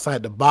it's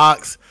outside the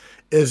box.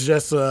 It's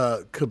just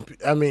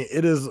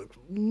it is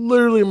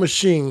literally a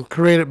machine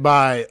created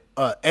by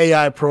an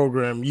AI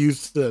program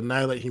used to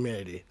annihilate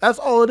humanity. That's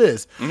all it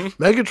is.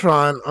 Mm-hmm.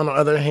 Megatron, on the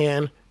other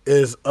hand,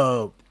 is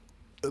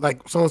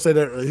like someone said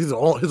that he's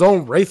his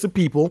own race of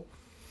people.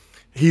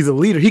 He's a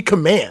leader. He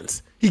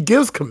commands. He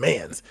gives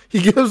commands. He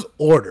gives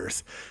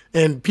orders.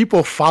 And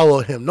people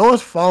follow him. No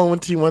one's following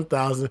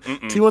T-1000.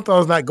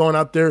 T-1000 is not going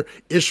out there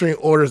issuing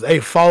orders.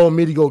 Hey, follow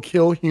me to go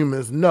kill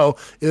humans. No,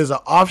 it is an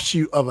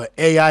offshoot of an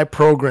AI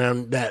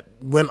program that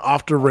went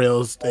off the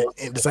rails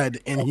and decided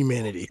to end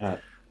humanity.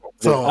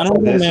 So I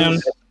don't know, man.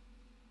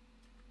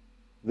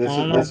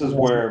 This is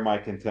where my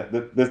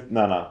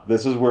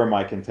this is where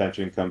my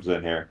contention comes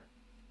in here.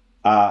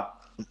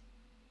 The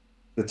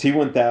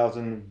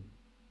T-1000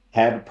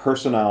 had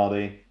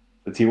personality.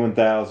 The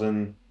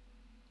T-1000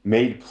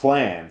 made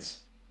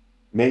plans,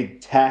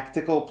 made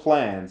tactical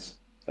plans,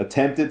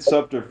 attempted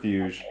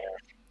subterfuge.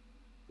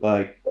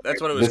 Like, that's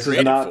what it was this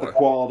created is not for. the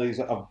qualities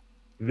of.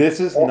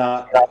 This is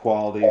not the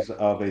qualities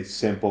of a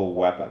simple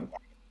weapon.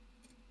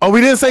 Oh,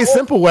 we didn't say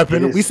simple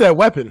weapon. We said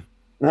weapon.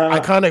 No.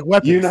 Iconic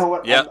weapons. You know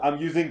what? Yep.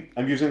 I'm using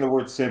the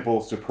word simple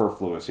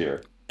superfluous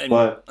here. And,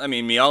 but I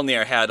mean,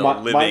 Mjolnir had a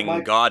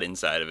living god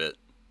inside of it.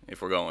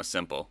 if we're going with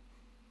simple.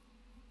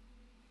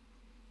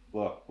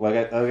 Look,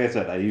 like I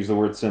said, I use the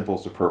word simple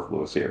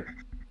superfluous here.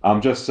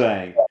 I'm just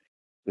saying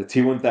the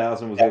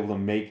T1000 was able to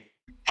make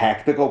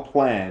tactical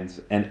plans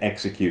and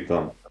execute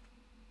them.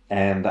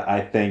 And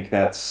I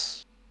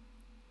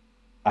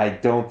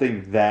don't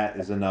think that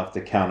is enough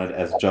to count it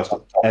as just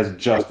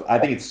I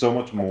think it's so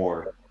much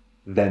more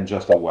than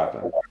just a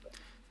weapon.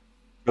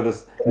 For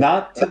this,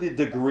 not to the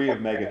degree of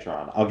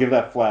Megatron. I'll give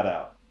that flat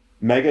out.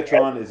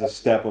 Megatron is a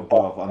step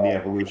above on the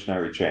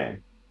evolutionary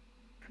chain.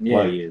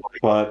 Yeah, he is.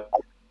 But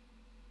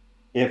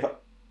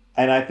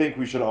and I think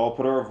we should all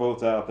put our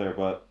votes out there,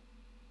 but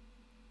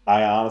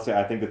I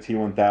think the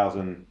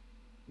T1000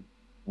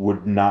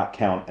 would not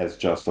count as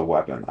just a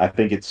weapon. I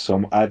think it's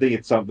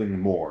something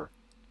more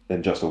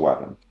than just a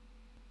weapon.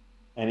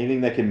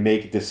 Anything that can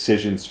make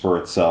decisions for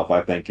itself,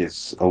 I think,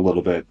 is a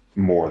little bit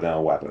more than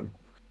a weapon.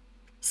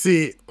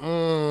 See,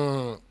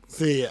 I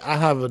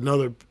have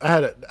another.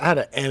 I had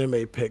an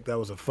anime pick that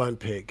was a fun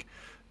pick,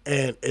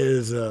 and it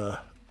is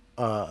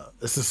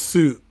it's a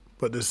suit,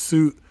 but the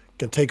suit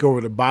can take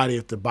over the body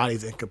if the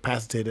body's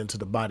incapacitated until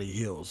the body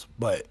heals.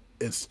 But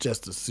it's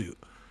just a suit,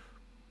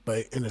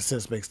 but in a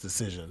sense makes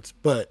decisions.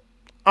 But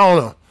I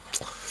don't know.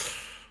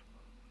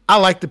 I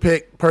like the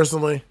pick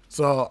personally,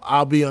 so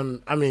I'll be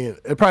on. I mean,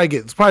 it's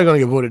probably gonna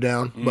get voted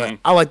down, but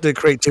I like the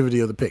creativity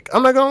of the pick.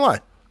 I'm not gonna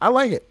lie, I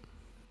like it.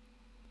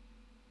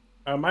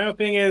 My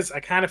opinion is I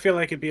kind of feel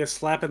like it'd be a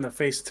slap in the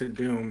face to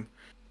Doom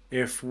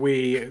if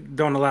we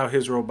don't allow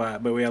his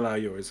robot, but we allow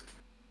yours.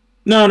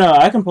 No,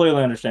 I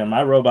completely understand.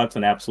 My robot's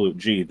an absolute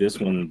G. This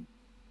one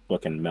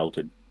fucking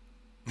melted.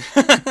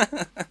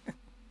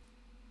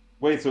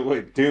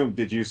 Wait, Doom,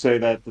 did you say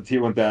that the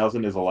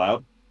T1000 is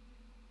allowed?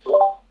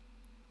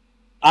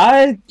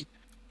 I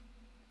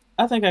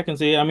think I can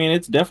see. I mean,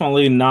 it's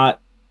definitely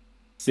not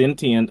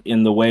sentient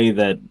in the way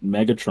that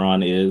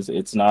Megatron is.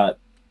 It's not,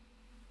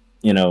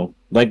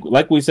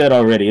 like we said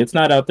already, it's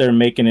not out there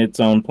making its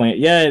own plan.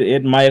 Yeah,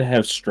 it might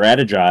have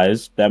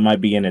strategized. That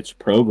might be in its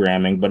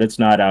programming, but it's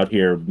not out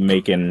here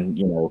making,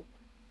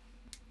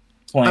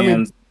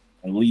 plans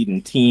and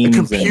leading teams.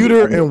 The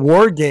computer and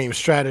war game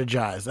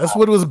strategize. That's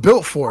what it was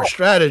built for,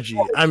 strategy.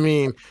 I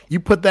mean, you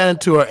put that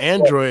into an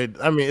Android.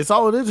 I mean, it's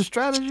all it is, a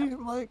strategy.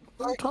 Like,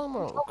 what I'm talking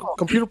about.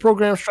 Computer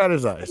program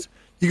strategize.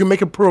 You can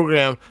make a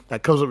program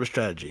that comes up with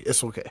strategy.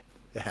 It's okay.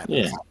 It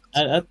happens.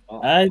 Yeah,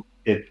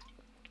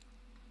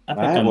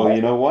 Well,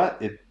 you know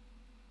what?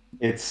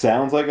 It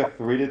sounds like a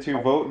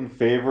 3-2 vote in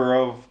favor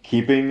of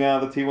keeping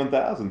the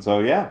T1000.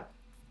 So yeah,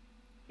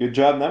 good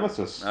job,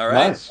 Nemesis. All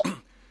right, nice,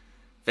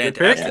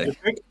 fantastic.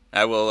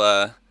 I will.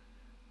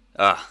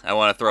 I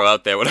want to throw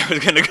out there what I was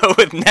going to go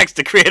with next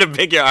to create a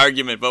bigger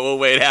argument, but we'll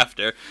wait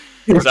after.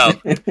 So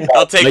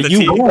I'll take the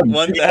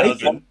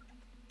T1000.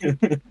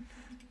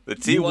 The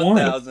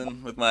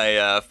T1000 with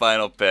my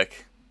final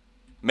pick.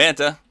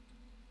 Manta,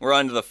 we're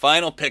on to the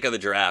final pick of the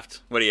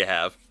draft. What do you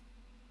have?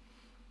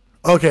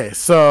 Okay,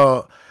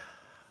 so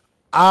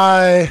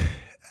I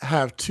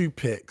have two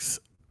picks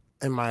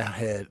in my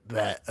head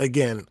that,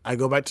 again, I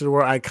go back to the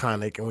word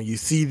iconic, and when you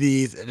see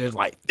these, it's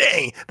like,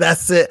 dang,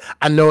 that's it.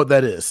 I know what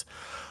that is.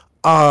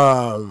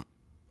 I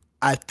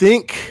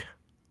think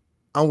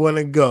I'm going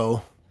to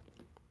go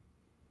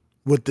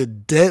with the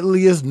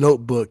deadliest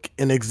notebook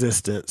in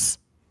existence.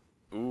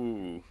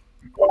 Ooh.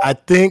 I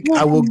think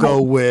I will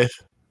go with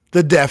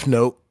the Death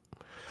Note.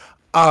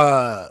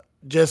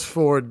 Just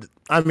for,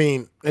 I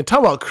mean, and talk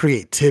about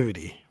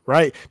creativity,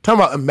 right? Talk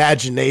about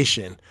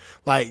imagination.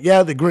 Like,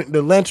 yeah, the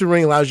Lantern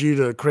Ring allows you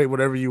to create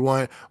whatever you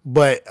want,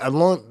 but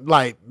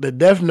the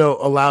Death Note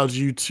allows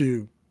you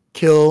to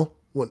kill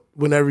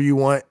whenever you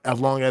want, as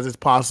long as it's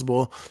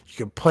possible.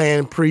 You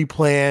can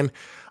pre-plan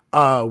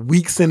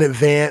weeks in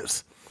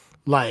advance.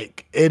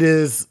 Like, it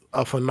is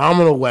a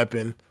phenomenal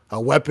weapon, a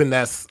weapon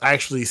that's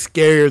actually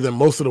scarier than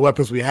most of the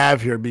weapons we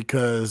have here,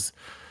 because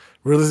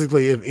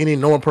realistically, if any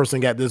normal person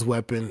got this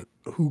weapon,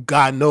 who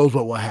God knows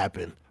what will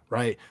happen,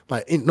 right?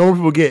 Like, normal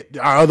people get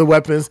our other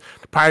weapons,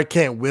 the pirate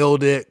can't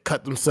wield it,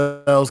 cut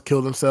themselves,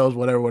 kill themselves,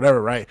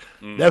 whatever, right?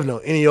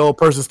 Definitely, any old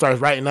person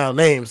starts writing out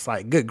names,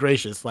 like, good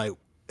gracious, like,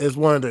 it's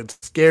one of the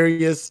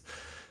scariest,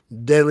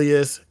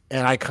 deadliest,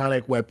 and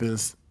iconic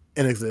weapons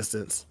in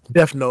existence.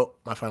 Death Note,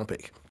 my final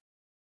pick.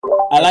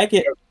 I like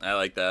it. I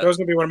like that. That was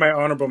going to be one of my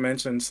honorable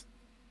mentions.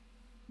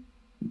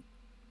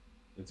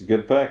 it's a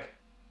good pick.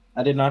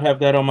 I did not have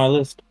that on my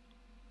list.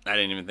 I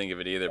didn't even think of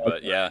it either,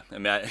 but yeah, I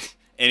mean,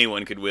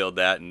 anyone could wield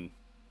that, and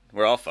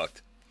we're all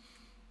fucked.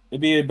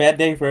 It'd be a bad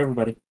day for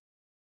everybody.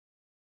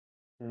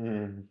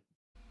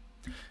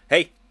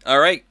 Hey, all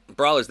right,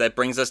 Brawlers, that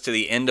brings us to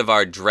the end of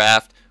our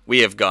draft. We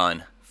have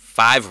gone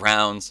 5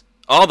 rounds.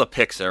 All the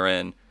picks are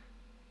in.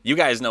 You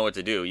guys know what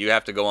to do. You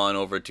have to go on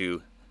over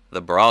to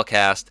the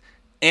Brawlcast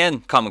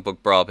and Comic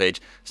Book Brawl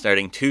page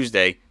starting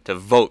Tuesday to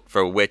vote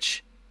for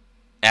which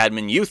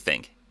admin you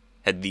think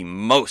had the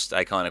most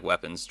iconic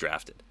weapons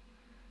drafted.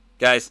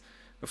 Guys,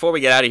 before we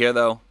get out of here,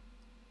 though,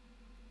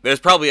 there's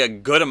probably a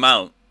good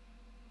amount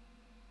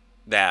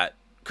that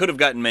could have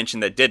gotten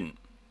mentioned that didn't.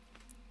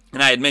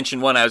 And I had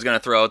mentioned one I was going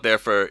to throw out there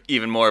for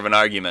even more of an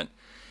argument.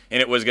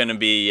 and it was going to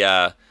be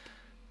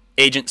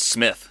Agent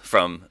Smith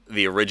from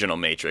the original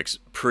Matrix,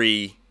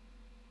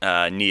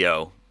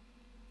 pre-Neo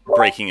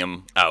breaking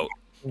him out.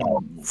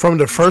 From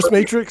the first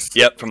Matrix?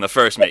 Yep, from the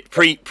first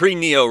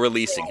pre-Neo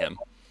releasing him.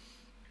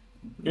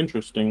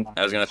 Interesting.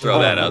 I was gonna throw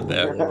that out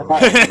there,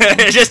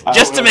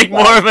 just to make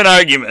more of an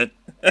argument.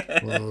 I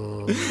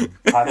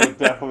would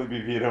definitely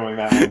be vetoing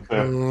that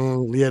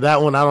one too. Yeah,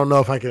 that one I don't know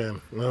if I can.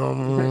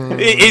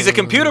 He's a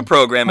computer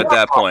program at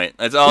that point.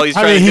 That's all he's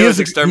trying to do is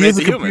exterminate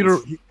the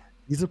humans.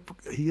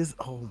 He is.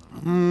 Oh.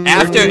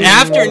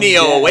 After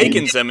Neo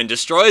awakens him and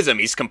destroys him,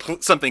 he's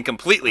something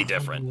completely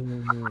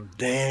different.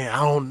 Damn, I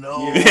don't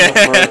know. Even in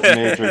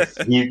the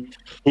first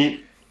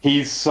Matrix,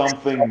 he's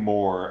something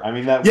more. I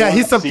mean, that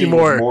he's something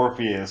more.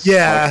 Morpheus.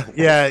 Yeah.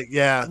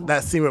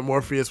 That scene with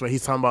Morpheus where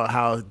he's talking about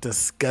how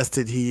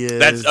disgusted he is.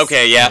 That's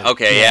okay.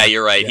 Yeah,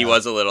 you're right. Yeah. He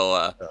was a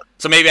little.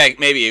 So maybe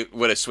it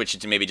would have switched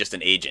it to maybe just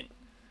an agent.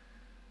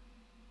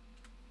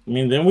 I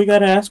mean, then we got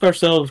to ask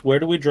ourselves, where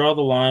do we draw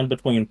the line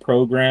between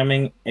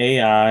programming,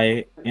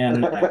 AI,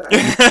 and...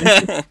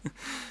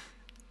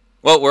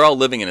 Well, we're all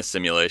living in a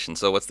simulation,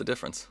 so what's the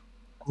difference?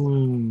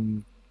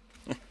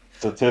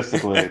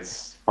 Statistically,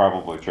 it's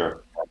probably true.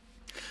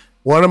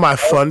 One of my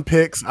fun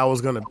picks I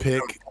was going to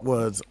pick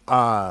was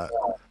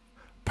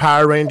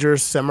Power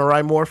Rangers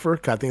Samurai Morpher.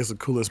 I think it's the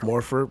coolest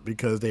morpher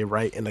because they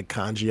write in the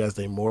kanji as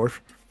they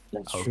morph.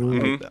 That's true.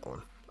 I like that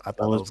one. I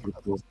thought that was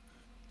cool.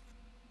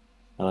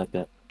 I like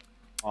that.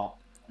 Well,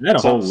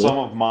 some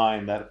of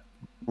mine that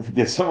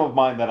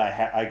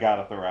I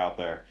gotta throw out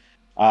there.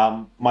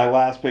 My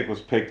last pick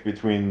was picked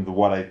between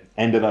what I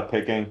ended up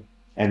picking,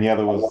 and the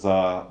other was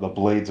the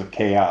Blades of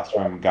Chaos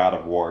from God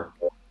of War.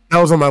 That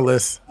was on my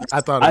list.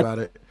 I thought about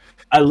it.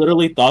 I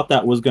literally thought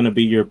that was going to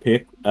be your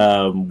pick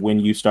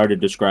when you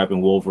started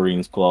describing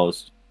Wolverine's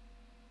claws,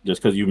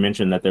 just because you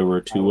mentioned that there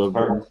were two of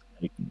them.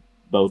 Like,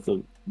 both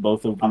of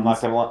them. I'm not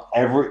gonna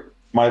lie.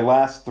 My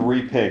last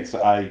three picks,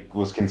 I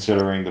was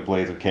considering the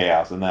Blades of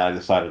Chaos, and then I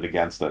decided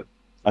against it.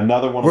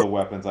 Another one of the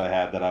weapons I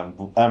had that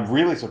I'm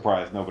really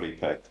surprised nobody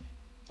picked.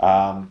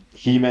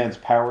 He-Man's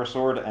Power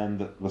Sword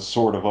and the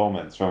Sword of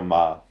Omens from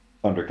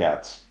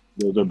Thundercats.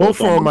 Both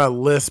are on my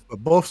list,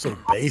 but both so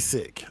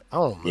basic. I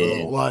don't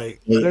know.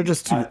 They're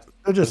just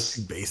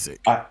too basic.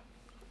 I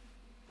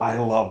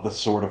love the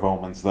Sword of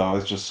Omens, though.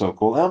 It's just so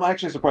cool. And I'm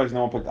actually surprised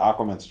no one picked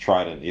Aquaman's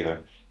Trident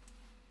either.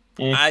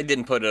 I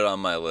didn't put it on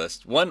my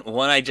list. One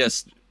it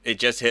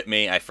just hit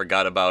me. I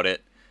forgot about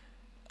it.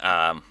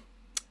 I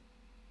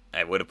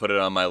would have put it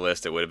on my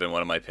list. It would have been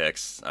one of my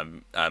picks.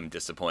 I'm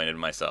disappointed in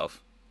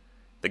myself.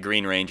 The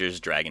Green Ranger's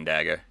Dragon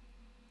Dagger.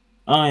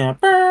 Oh yeah.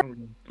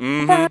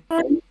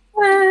 Mm-hmm.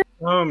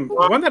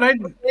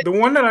 The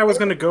one that I was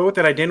gonna go with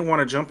that I didn't want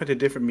to jump into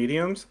different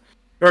mediums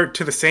or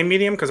to the same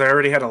medium because I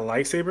already had a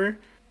lightsaber.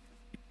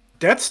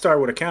 Death Star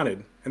would have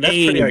counted, and that's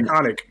pretty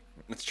iconic.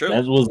 That's true.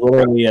 That was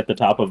literally at the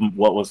top of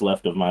what was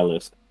left of my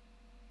list.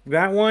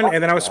 That one,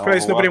 and then I was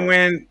surprised nobody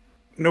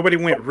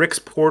went Rick's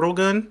portal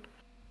gun.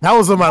 That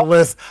was on my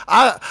list.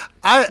 That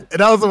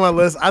was on my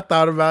list. I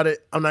thought about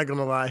it. I'm not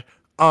gonna lie.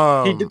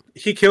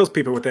 He kills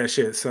people with that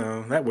shit,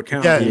 so that would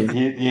count. Yeah,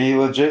 he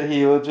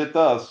legit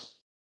does.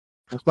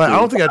 Like I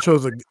don't think I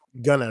chose a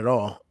gun at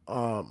all.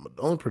 The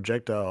only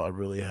projectile I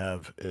really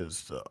have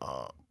is the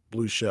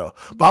blue shell.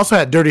 But I also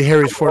had Dirty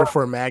Harry's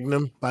 44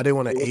 Magnum, but I didn't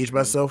want to age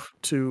myself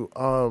too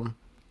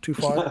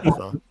far.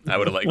 So. I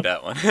would have liked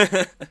that one.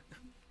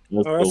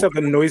 I also have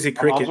the Noisy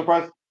Cricket. I'm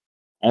surprised.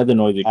 I had the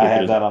Noisy Cricket. I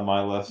had that on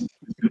my list.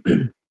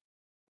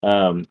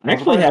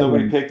 Actually,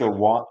 nobody picked a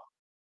wand.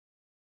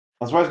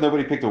 I'm surprised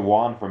nobody picked a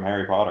wand from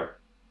Harry Potter.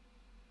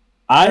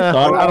 I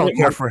thought I don't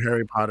care for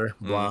Harry Potter.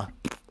 Blah.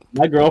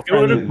 My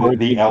girlfriend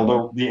the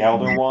elder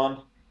wand.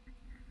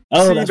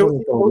 Oh, that's what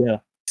it's called, yeah.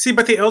 See,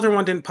 but the Elder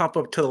one didn't pop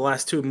up to the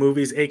last two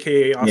movies,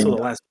 aka also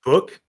the last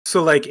book.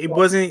 So like it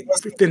wasn't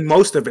in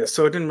most of it,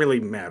 so it didn't really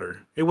matter.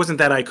 It wasn't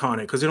that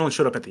iconic because it only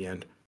showed up at the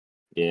end.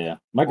 Yeah,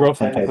 my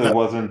girlfriend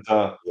wasn't.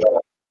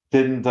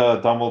 Didn't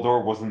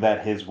Dumbledore wasn't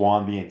that his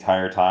wand the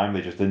entire time?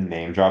 They just didn't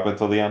name drop it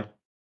till the end.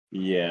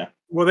 Yeah.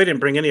 Well, they didn't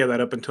bring any of that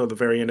up until the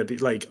very end of the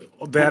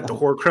the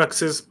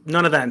Horcruxes,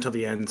 none of that until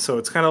the end. So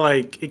it's kind of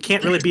like it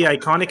can't really be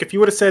iconic. If you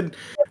would have said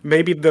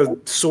maybe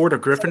the Sword of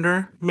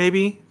Gryffindor,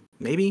 maybe,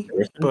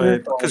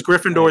 but because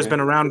Gryffindor has been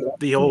around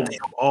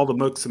all the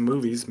books and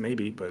movies,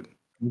 maybe, but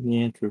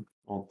yeah, true.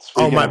 Well,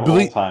 speaking of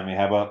old timey,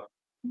 how about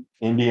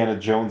Indiana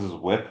Jones's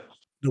whip?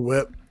 The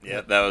whip.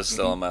 Yeah, that was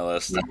still on my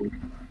list.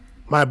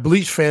 My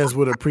Bleach fans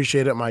would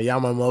appreciate it. My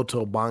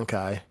Yamamoto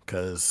Bankai,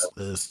 because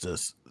it's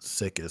just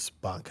sickest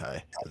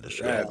Bankai in the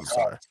show.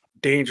 That's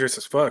dangerous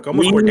as fuck.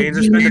 Almost more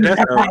dangerous than the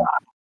Death Note.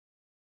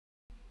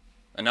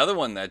 Another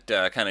one that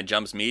kind of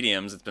jumps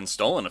mediums. It's been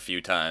stolen a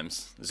few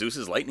times.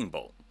 Zeus's lightning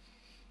bolt.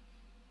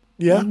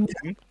 Yeah,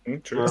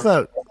 true. It's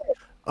not.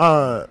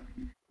 I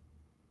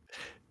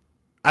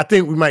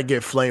think we might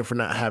get flamed for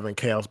not having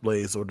Chaos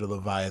Blaze or the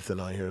Leviathan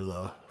on here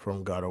though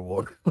from God of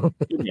War.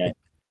 Yeah.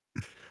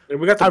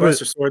 We got the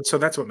Buster Sword, so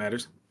that's what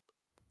matters.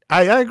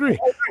 I agree.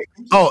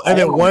 Oh, and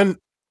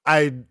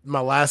then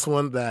my last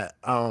one that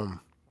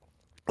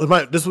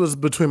This was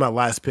between my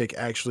last pick,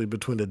 actually,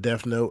 between the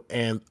Death Note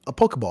and a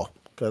Pokeball,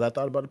 because I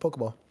thought about a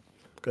Pokeball.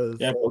 Because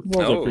Yeah,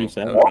 Pokeballs are pretty That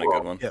sad. would have been a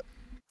good one. Yep.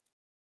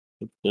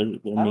 They're I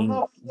don't mean.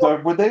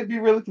 know. Would they be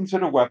really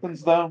considered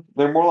weapons though?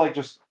 They're more like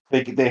just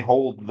they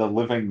hold the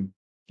living,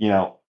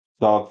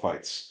 dog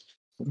fights.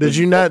 did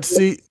you not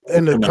see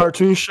in the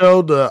cartoon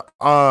show the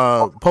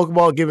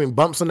Pokeball giving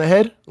bumps on the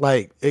head?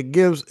 Like it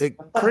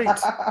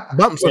creates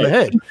bumps on the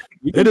head.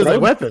 You It can is a throw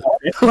weapon.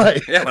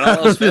 Like, Yeah, when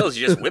all else fails,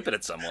 you just whip it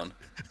at someone.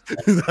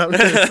 I'm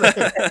just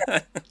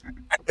saying.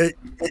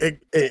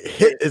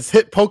 It's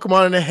hit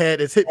Pokemon in the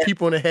head. It's hit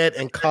people in the head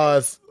and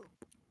cause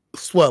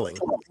swelling.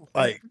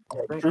 Like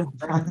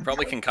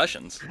Probably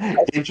concussions.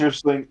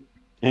 Interesting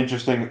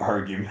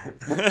argument.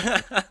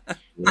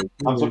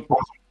 I'm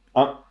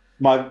surprised.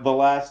 The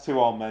last two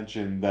I'll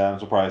mention that I'm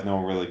surprised no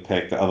one really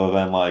picked, other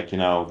than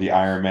the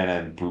Iron Man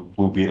and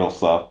Blue Beetle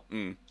stuff.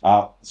 Mm.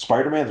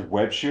 Spider-Man's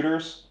web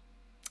shooters,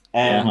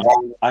 and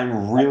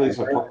I'm really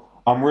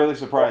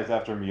surprised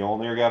after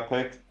Mjolnir got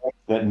picked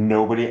that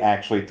nobody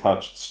actually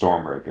touched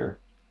Stormbreaker.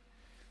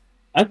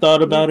 I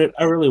thought about it.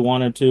 I really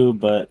wanted to,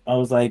 but I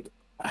was like,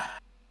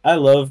 I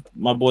love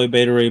my boy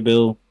Beta Ray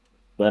Bill,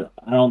 but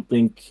I don't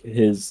think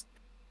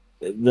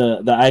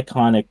the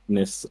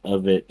iconicness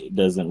of it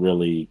doesn't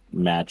really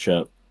match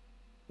up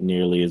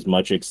nearly as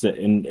much,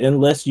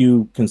 unless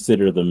you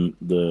consider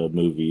the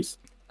movies.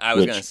 I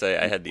was gonna say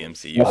I had the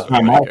MCU That's my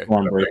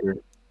Stormbreaker.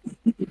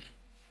 Stormbreaker.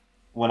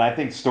 When I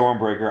think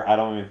Stormbreaker, I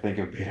don't even think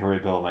of Beta Ray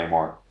Bill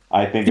anymore.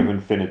 I think of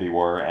Infinity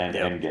War and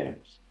Endgame.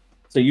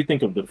 So you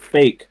think of the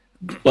fake,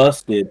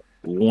 busted,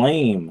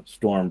 lame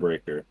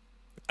Stormbreaker.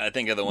 I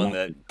think of the one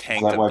that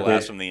tanked a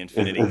blast from the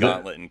Infinity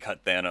Gauntlet and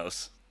cut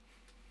Thanos.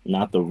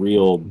 Not the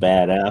real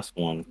badass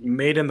one.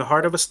 Made in the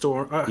heart of a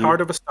storm, heart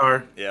of a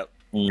star. Yep.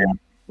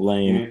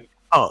 Lame.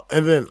 Oh,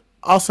 and then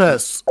also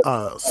has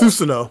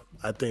Susanoo.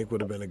 I think would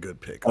have been a good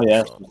pick. Oh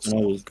yeah, also.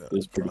 Susanoo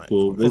was pretty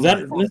cool. Is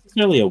that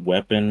necessarily a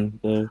weapon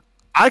though?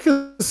 I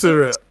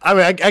consider it. I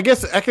mean, I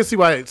guess I can see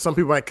why some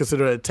people might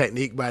consider it a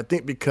technique, but I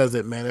think because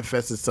it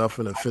manifests itself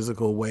in a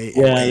physical way, it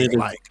is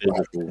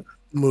physical.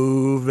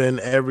 Move and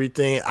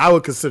everything, I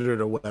would consider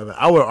it a weapon.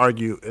 I would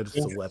argue it's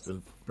a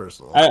weapon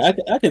personally.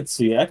 I could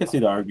see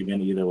the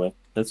argument either way.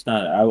 That's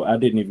not. I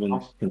didn't even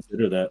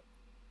consider that.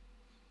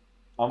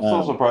 I'm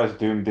still surprised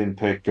Doom didn't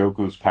pick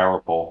Goku's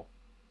power pole.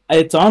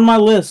 It's on my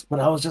list,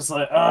 but I was just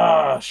like,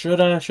 should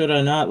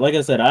I not? Like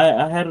I said,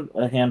 I had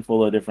a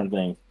handful of different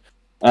things.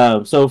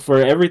 So for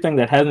everything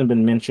that hasn't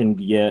been mentioned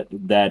yet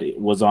that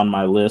was on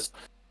my list,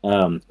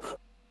 I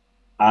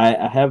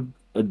have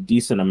a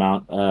decent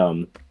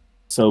amount.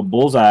 So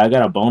Bullseye, I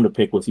got a bone to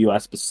pick with you. I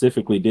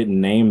specifically didn't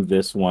name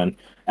this one.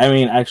 I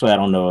mean, actually, I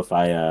don't know if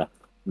I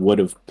would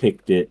have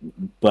picked it,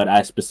 but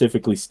I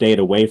specifically stayed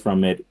away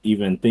from it,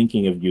 even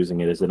thinking of using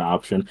it as an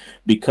option,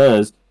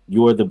 because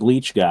you're the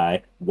Bleach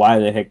guy. Why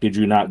the heck did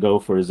you not go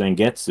for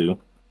Zangetsu?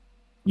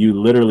 You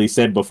literally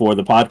said before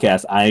the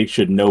podcast, I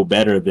should know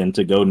better than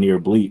to go near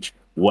Bleach.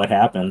 What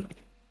happened?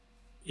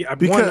 Yeah,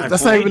 because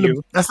that's not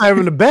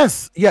even the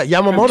best. Yeah,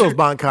 Yamamoto's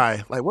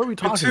Bankai. Like, what are we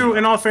talking about?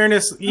 In all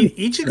fairness,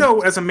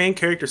 Ichigo as a main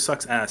character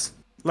sucks ass.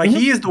 Like,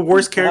 he is the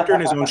worst character in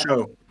his own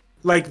show.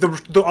 Like,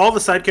 all the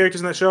side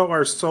characters in that show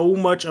are so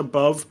much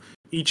above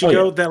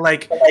Ichigo that,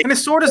 like, and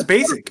his sword is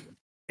basic.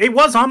 It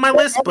was on my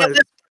list, but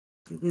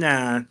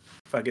nah,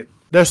 fuck it.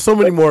 There's so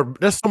many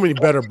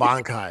better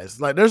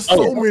Bankais. Like, there's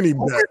so many.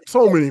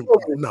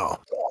 No,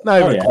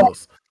 not even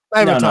close.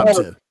 Not even top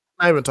 10.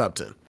 Not even top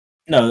 10.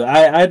 No,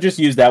 I just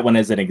used that one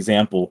as an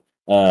example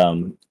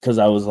because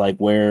I was like,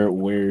 where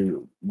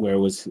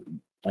was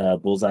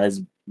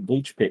Bullseye's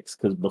Bleach picks?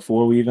 Because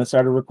before we even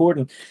started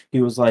recording,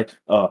 he was like,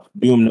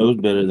 Doom knows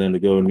better than to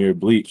go near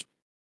Bleach.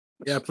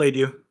 Yeah, I played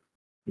you.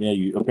 Yeah,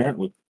 you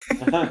apparently.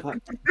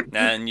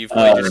 And you've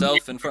played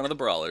yourself in front of the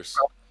Brawlers.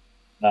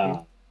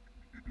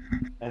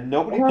 And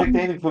nobody picked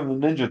anything from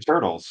the Ninja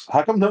Turtles.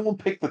 How come no one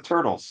picked the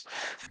Turtles?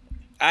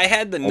 I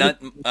had the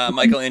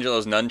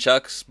Michelangelo's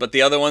nunchucks, but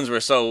the other ones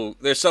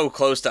they're so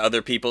close to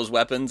other people's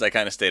weapons, I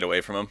kind of stayed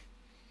away from them.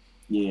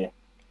 Yeah.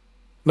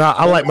 Nah,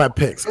 I like my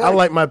picks.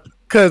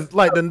 Because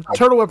like the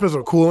turtle weapons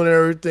are cool and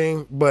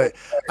everything, but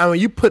I mean,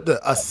 you put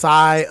a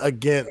Sai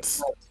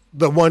against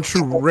the one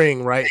true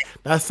ring, right?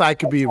 That Sai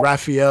could be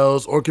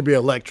Raphael's or it could be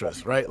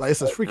Electra's, right? Like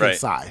it's a freaking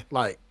Sai.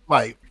 Like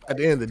at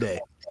the end of the day.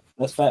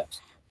 That's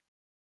facts.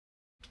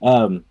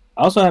 I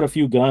also had a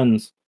few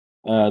guns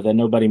that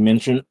nobody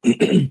mentioned.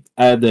 I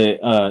had the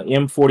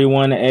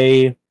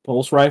M41A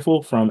pulse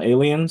rifle from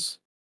Aliens.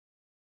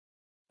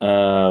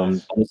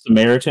 The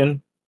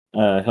Samaritan,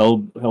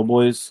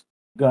 Hellboy's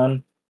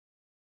gun.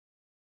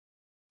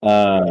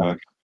 The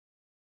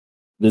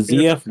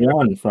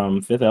ZF1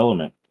 from Fifth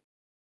Element.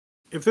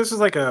 If this is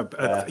like a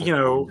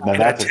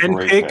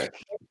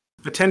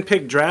 10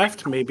 pick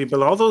draft, maybe,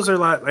 but all those are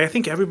like, I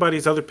think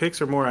everybody's other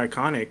picks are more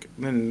iconic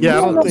than. Yeah,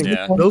 I don't think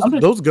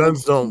those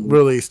guns don't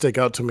really stick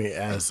out to me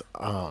as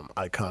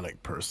iconic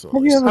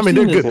personally. I mean,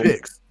 they're good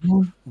picks,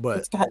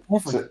 but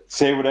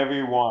say whatever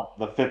you want.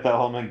 The Fifth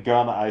Element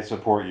gun, I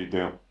support you,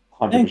 do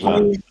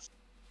 100%.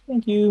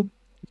 Thank you.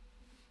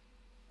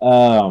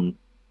 Um,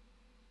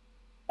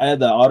 I had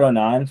the Auto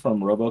 9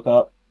 from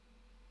RoboCop.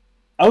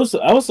 I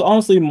was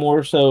honestly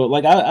more so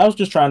like I was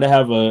just trying to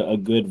have a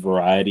good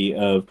variety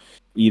of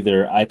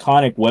either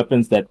iconic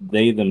weapons that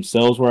they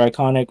themselves were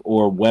iconic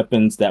or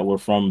weapons that were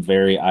from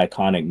very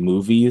iconic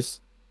movies.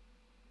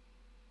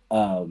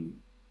 Um,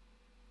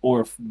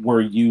 or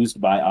were used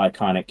by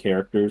iconic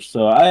characters.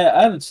 So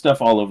I had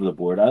stuff all over the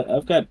board.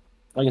 I've got,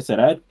 like I said,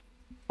 I had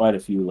quite a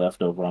few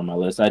left over on my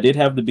list. I did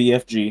have the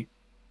BFG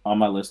on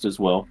my list as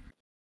well.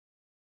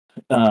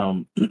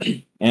 Um,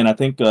 and I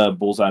think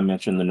Bullseye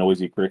mentioned the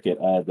noisy cricket.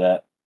 I had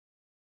that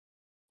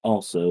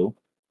also.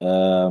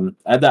 I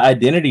had the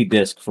identity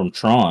disc from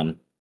Tron.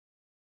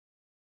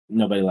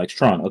 Nobody likes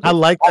Tron. I Okay.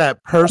 like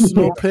that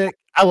personal pick.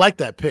 I like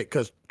that pick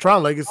because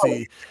Tron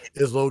Legacy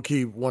is low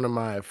key one of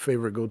my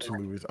favorite go to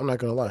movies. I'm not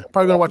gonna lie.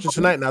 Probably gonna watch it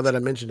tonight now that I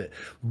mentioned it.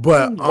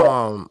 But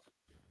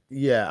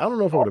yeah, I don't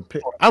know if I would have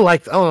picked. I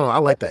don't know. I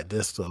like that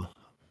disc though.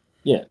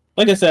 Yeah,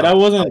 like I said, I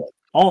wasn't.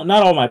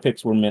 Not all my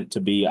picks were meant to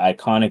be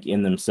iconic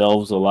in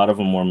themselves. A lot of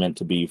them were meant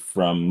to be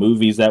from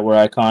movies that were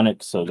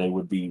iconic, so they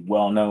would be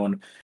well-known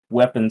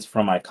weapons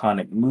from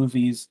iconic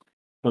movies,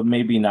 but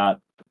maybe not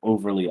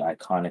overly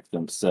iconic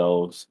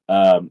themselves.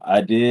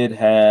 I did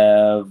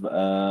have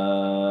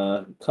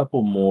a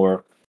couple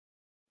more.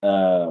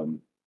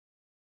 Um,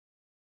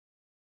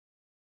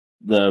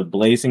 the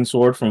blazing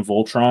sword from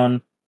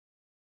Voltron,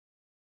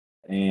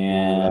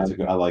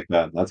 and I like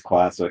that. That's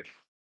classic.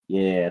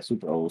 yeah,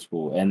 super old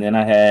school. And then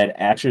I had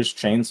Ash's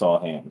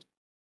chainsaw hand.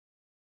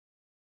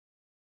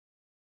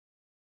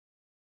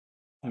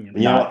 You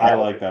know what? I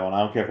like that one. I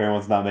don't care if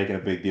everyone's not making a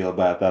big deal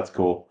about it. That's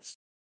cool.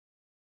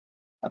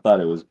 I thought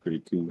it was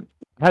pretty cool.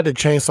 I had the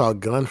chainsaw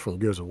gun from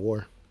Gears of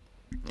War.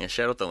 Yeah,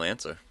 shout out the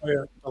Lancer. Oh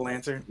yeah, the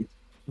Lancer.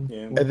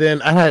 Yeah. And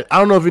then I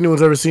don't know if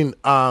anyone's ever seen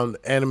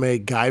anime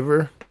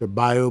Guyver, the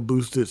bio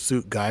boosted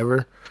suit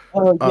Guyver.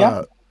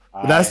 Yeah.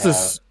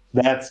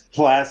 That's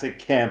classic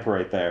camp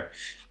right there.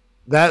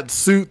 that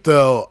suit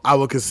though.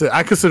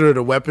 I consider it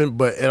a weapon,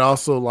 but it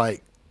also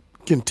like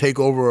can take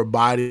over a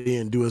body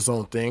and do its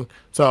own thing.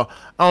 So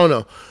I don't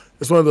know.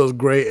 It's one of those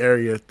gray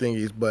area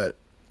thingies, but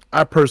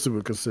I personally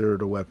would consider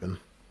it a weapon.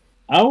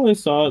 I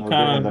always saw it And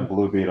kind then of.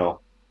 Blue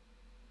Beetle.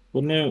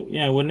 Wouldn't it?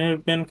 Yeah, wouldn't it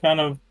have been kind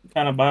of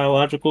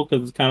biological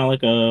because it's kind of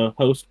like a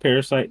host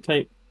parasite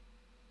type?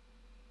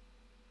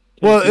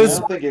 Well, I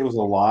don't think it was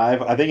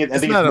alive. I think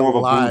it's not more of a Blue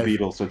alive.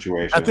 Beetle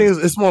situation. I think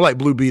it's more like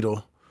Blue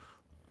Beetle.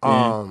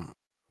 Yeah.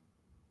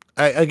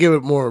 I give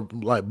it more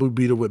like Blue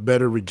Beetle with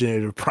better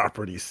regenerative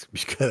properties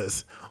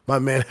because my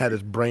man had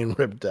his brain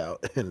ripped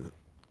out and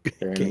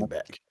came enough.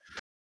 back.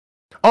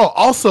 Oh,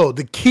 also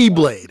the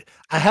Keyblade.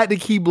 I had the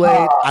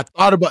Keyblade. I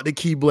thought about the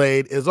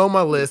Keyblade. It's on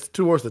my list,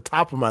 towards the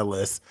top of my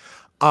list.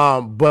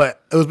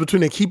 But it was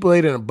between the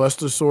Keyblade and a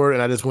Buster Sword,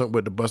 and I just went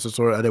with the Buster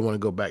Sword. I didn't want to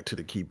go back to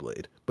the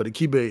Keyblade, but the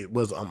Keyblade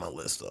was on my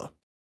list though.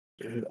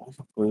 Dude, I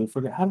completely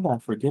forgot. How did I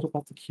forget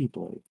about the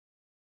Keyblade?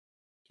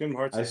 Kingdom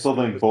Hearts. I still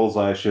think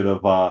Bullseye should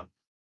have.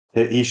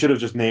 He should have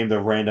just named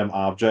a random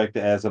object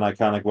as an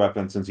iconic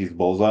weapon since he's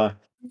Bullseye.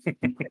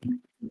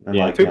 And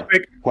Yeah.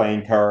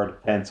 playing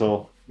card,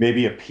 pencil,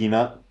 maybe a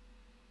peanut.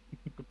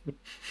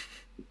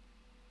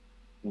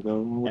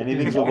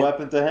 Anything's a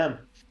weapon to him.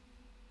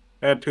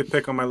 I had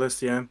toothpick on my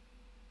list. Yeah.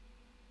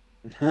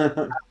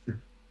 And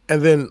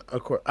then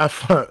of course I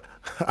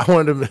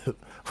wanted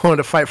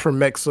to fight for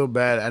mech so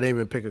bad I didn't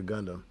even pick a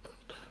Gundam,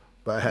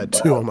 but I had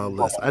two on my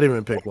list. I didn't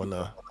even pick one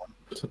though.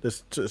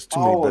 There's just too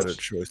many better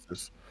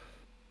choices.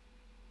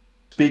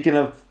 Speaking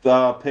of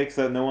picks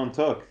that no one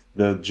took,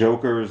 the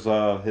Joker's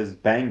his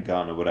bang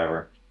gun or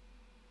whatever.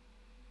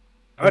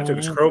 I took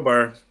his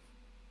crowbar.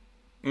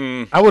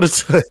 I would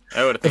have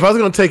if I was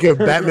gonna take a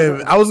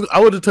Batman. I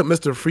would have took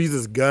Mr.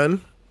 Freeze's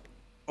gun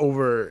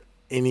over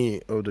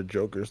any of the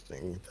Joker's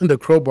thing. And the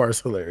crowbar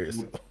is hilarious.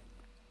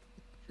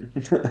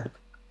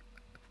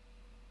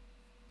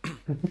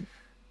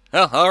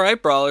 Well, all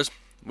right, Brawlers.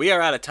 We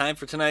are out of time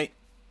for tonight.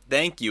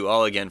 Thank you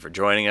all again for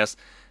joining us.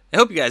 I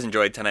hope you guys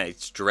enjoyed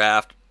tonight's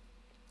draft.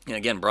 And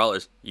again,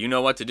 Brawlers, you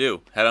know what to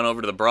do. Head on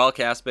over to the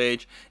Brawlcast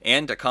page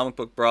and to Comic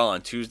Book Brawl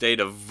on Tuesday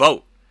to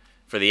vote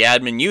for the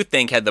admin you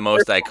think had the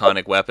most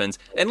iconic weapons.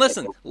 And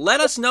listen, let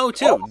us know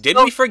too. Did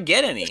we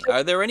forget any?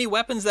 Are there any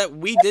weapons that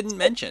we didn't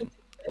mention?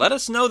 Let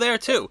us know there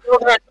too.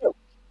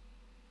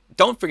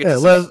 Don't forget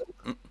to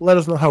let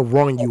us know how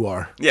wrong you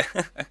are. Yeah.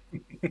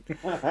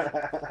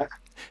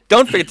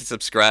 Don't forget to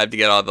subscribe to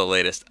get all the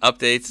latest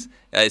updates.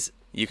 Guys,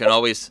 you can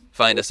always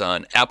find us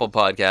on Apple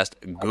Podcast,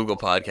 Google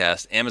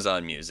Podcast,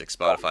 Amazon Music,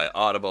 Spotify,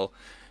 Audible,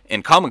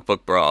 and Comic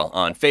Book Brawl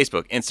on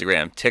Facebook,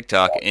 Instagram,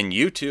 TikTok, and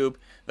YouTube.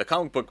 The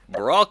Comic Book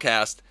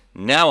Brawlcast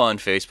now on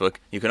Facebook.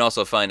 You can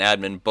also find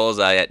admin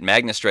Bullseye at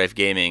Magnastrife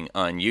Gaming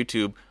on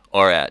YouTube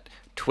or at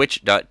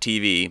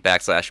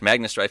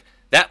twitch.tv/Magnastrife.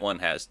 That one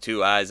has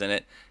 2 eyes in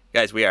it.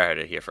 Guys, we are out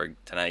of here for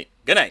tonight.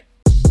 Good night.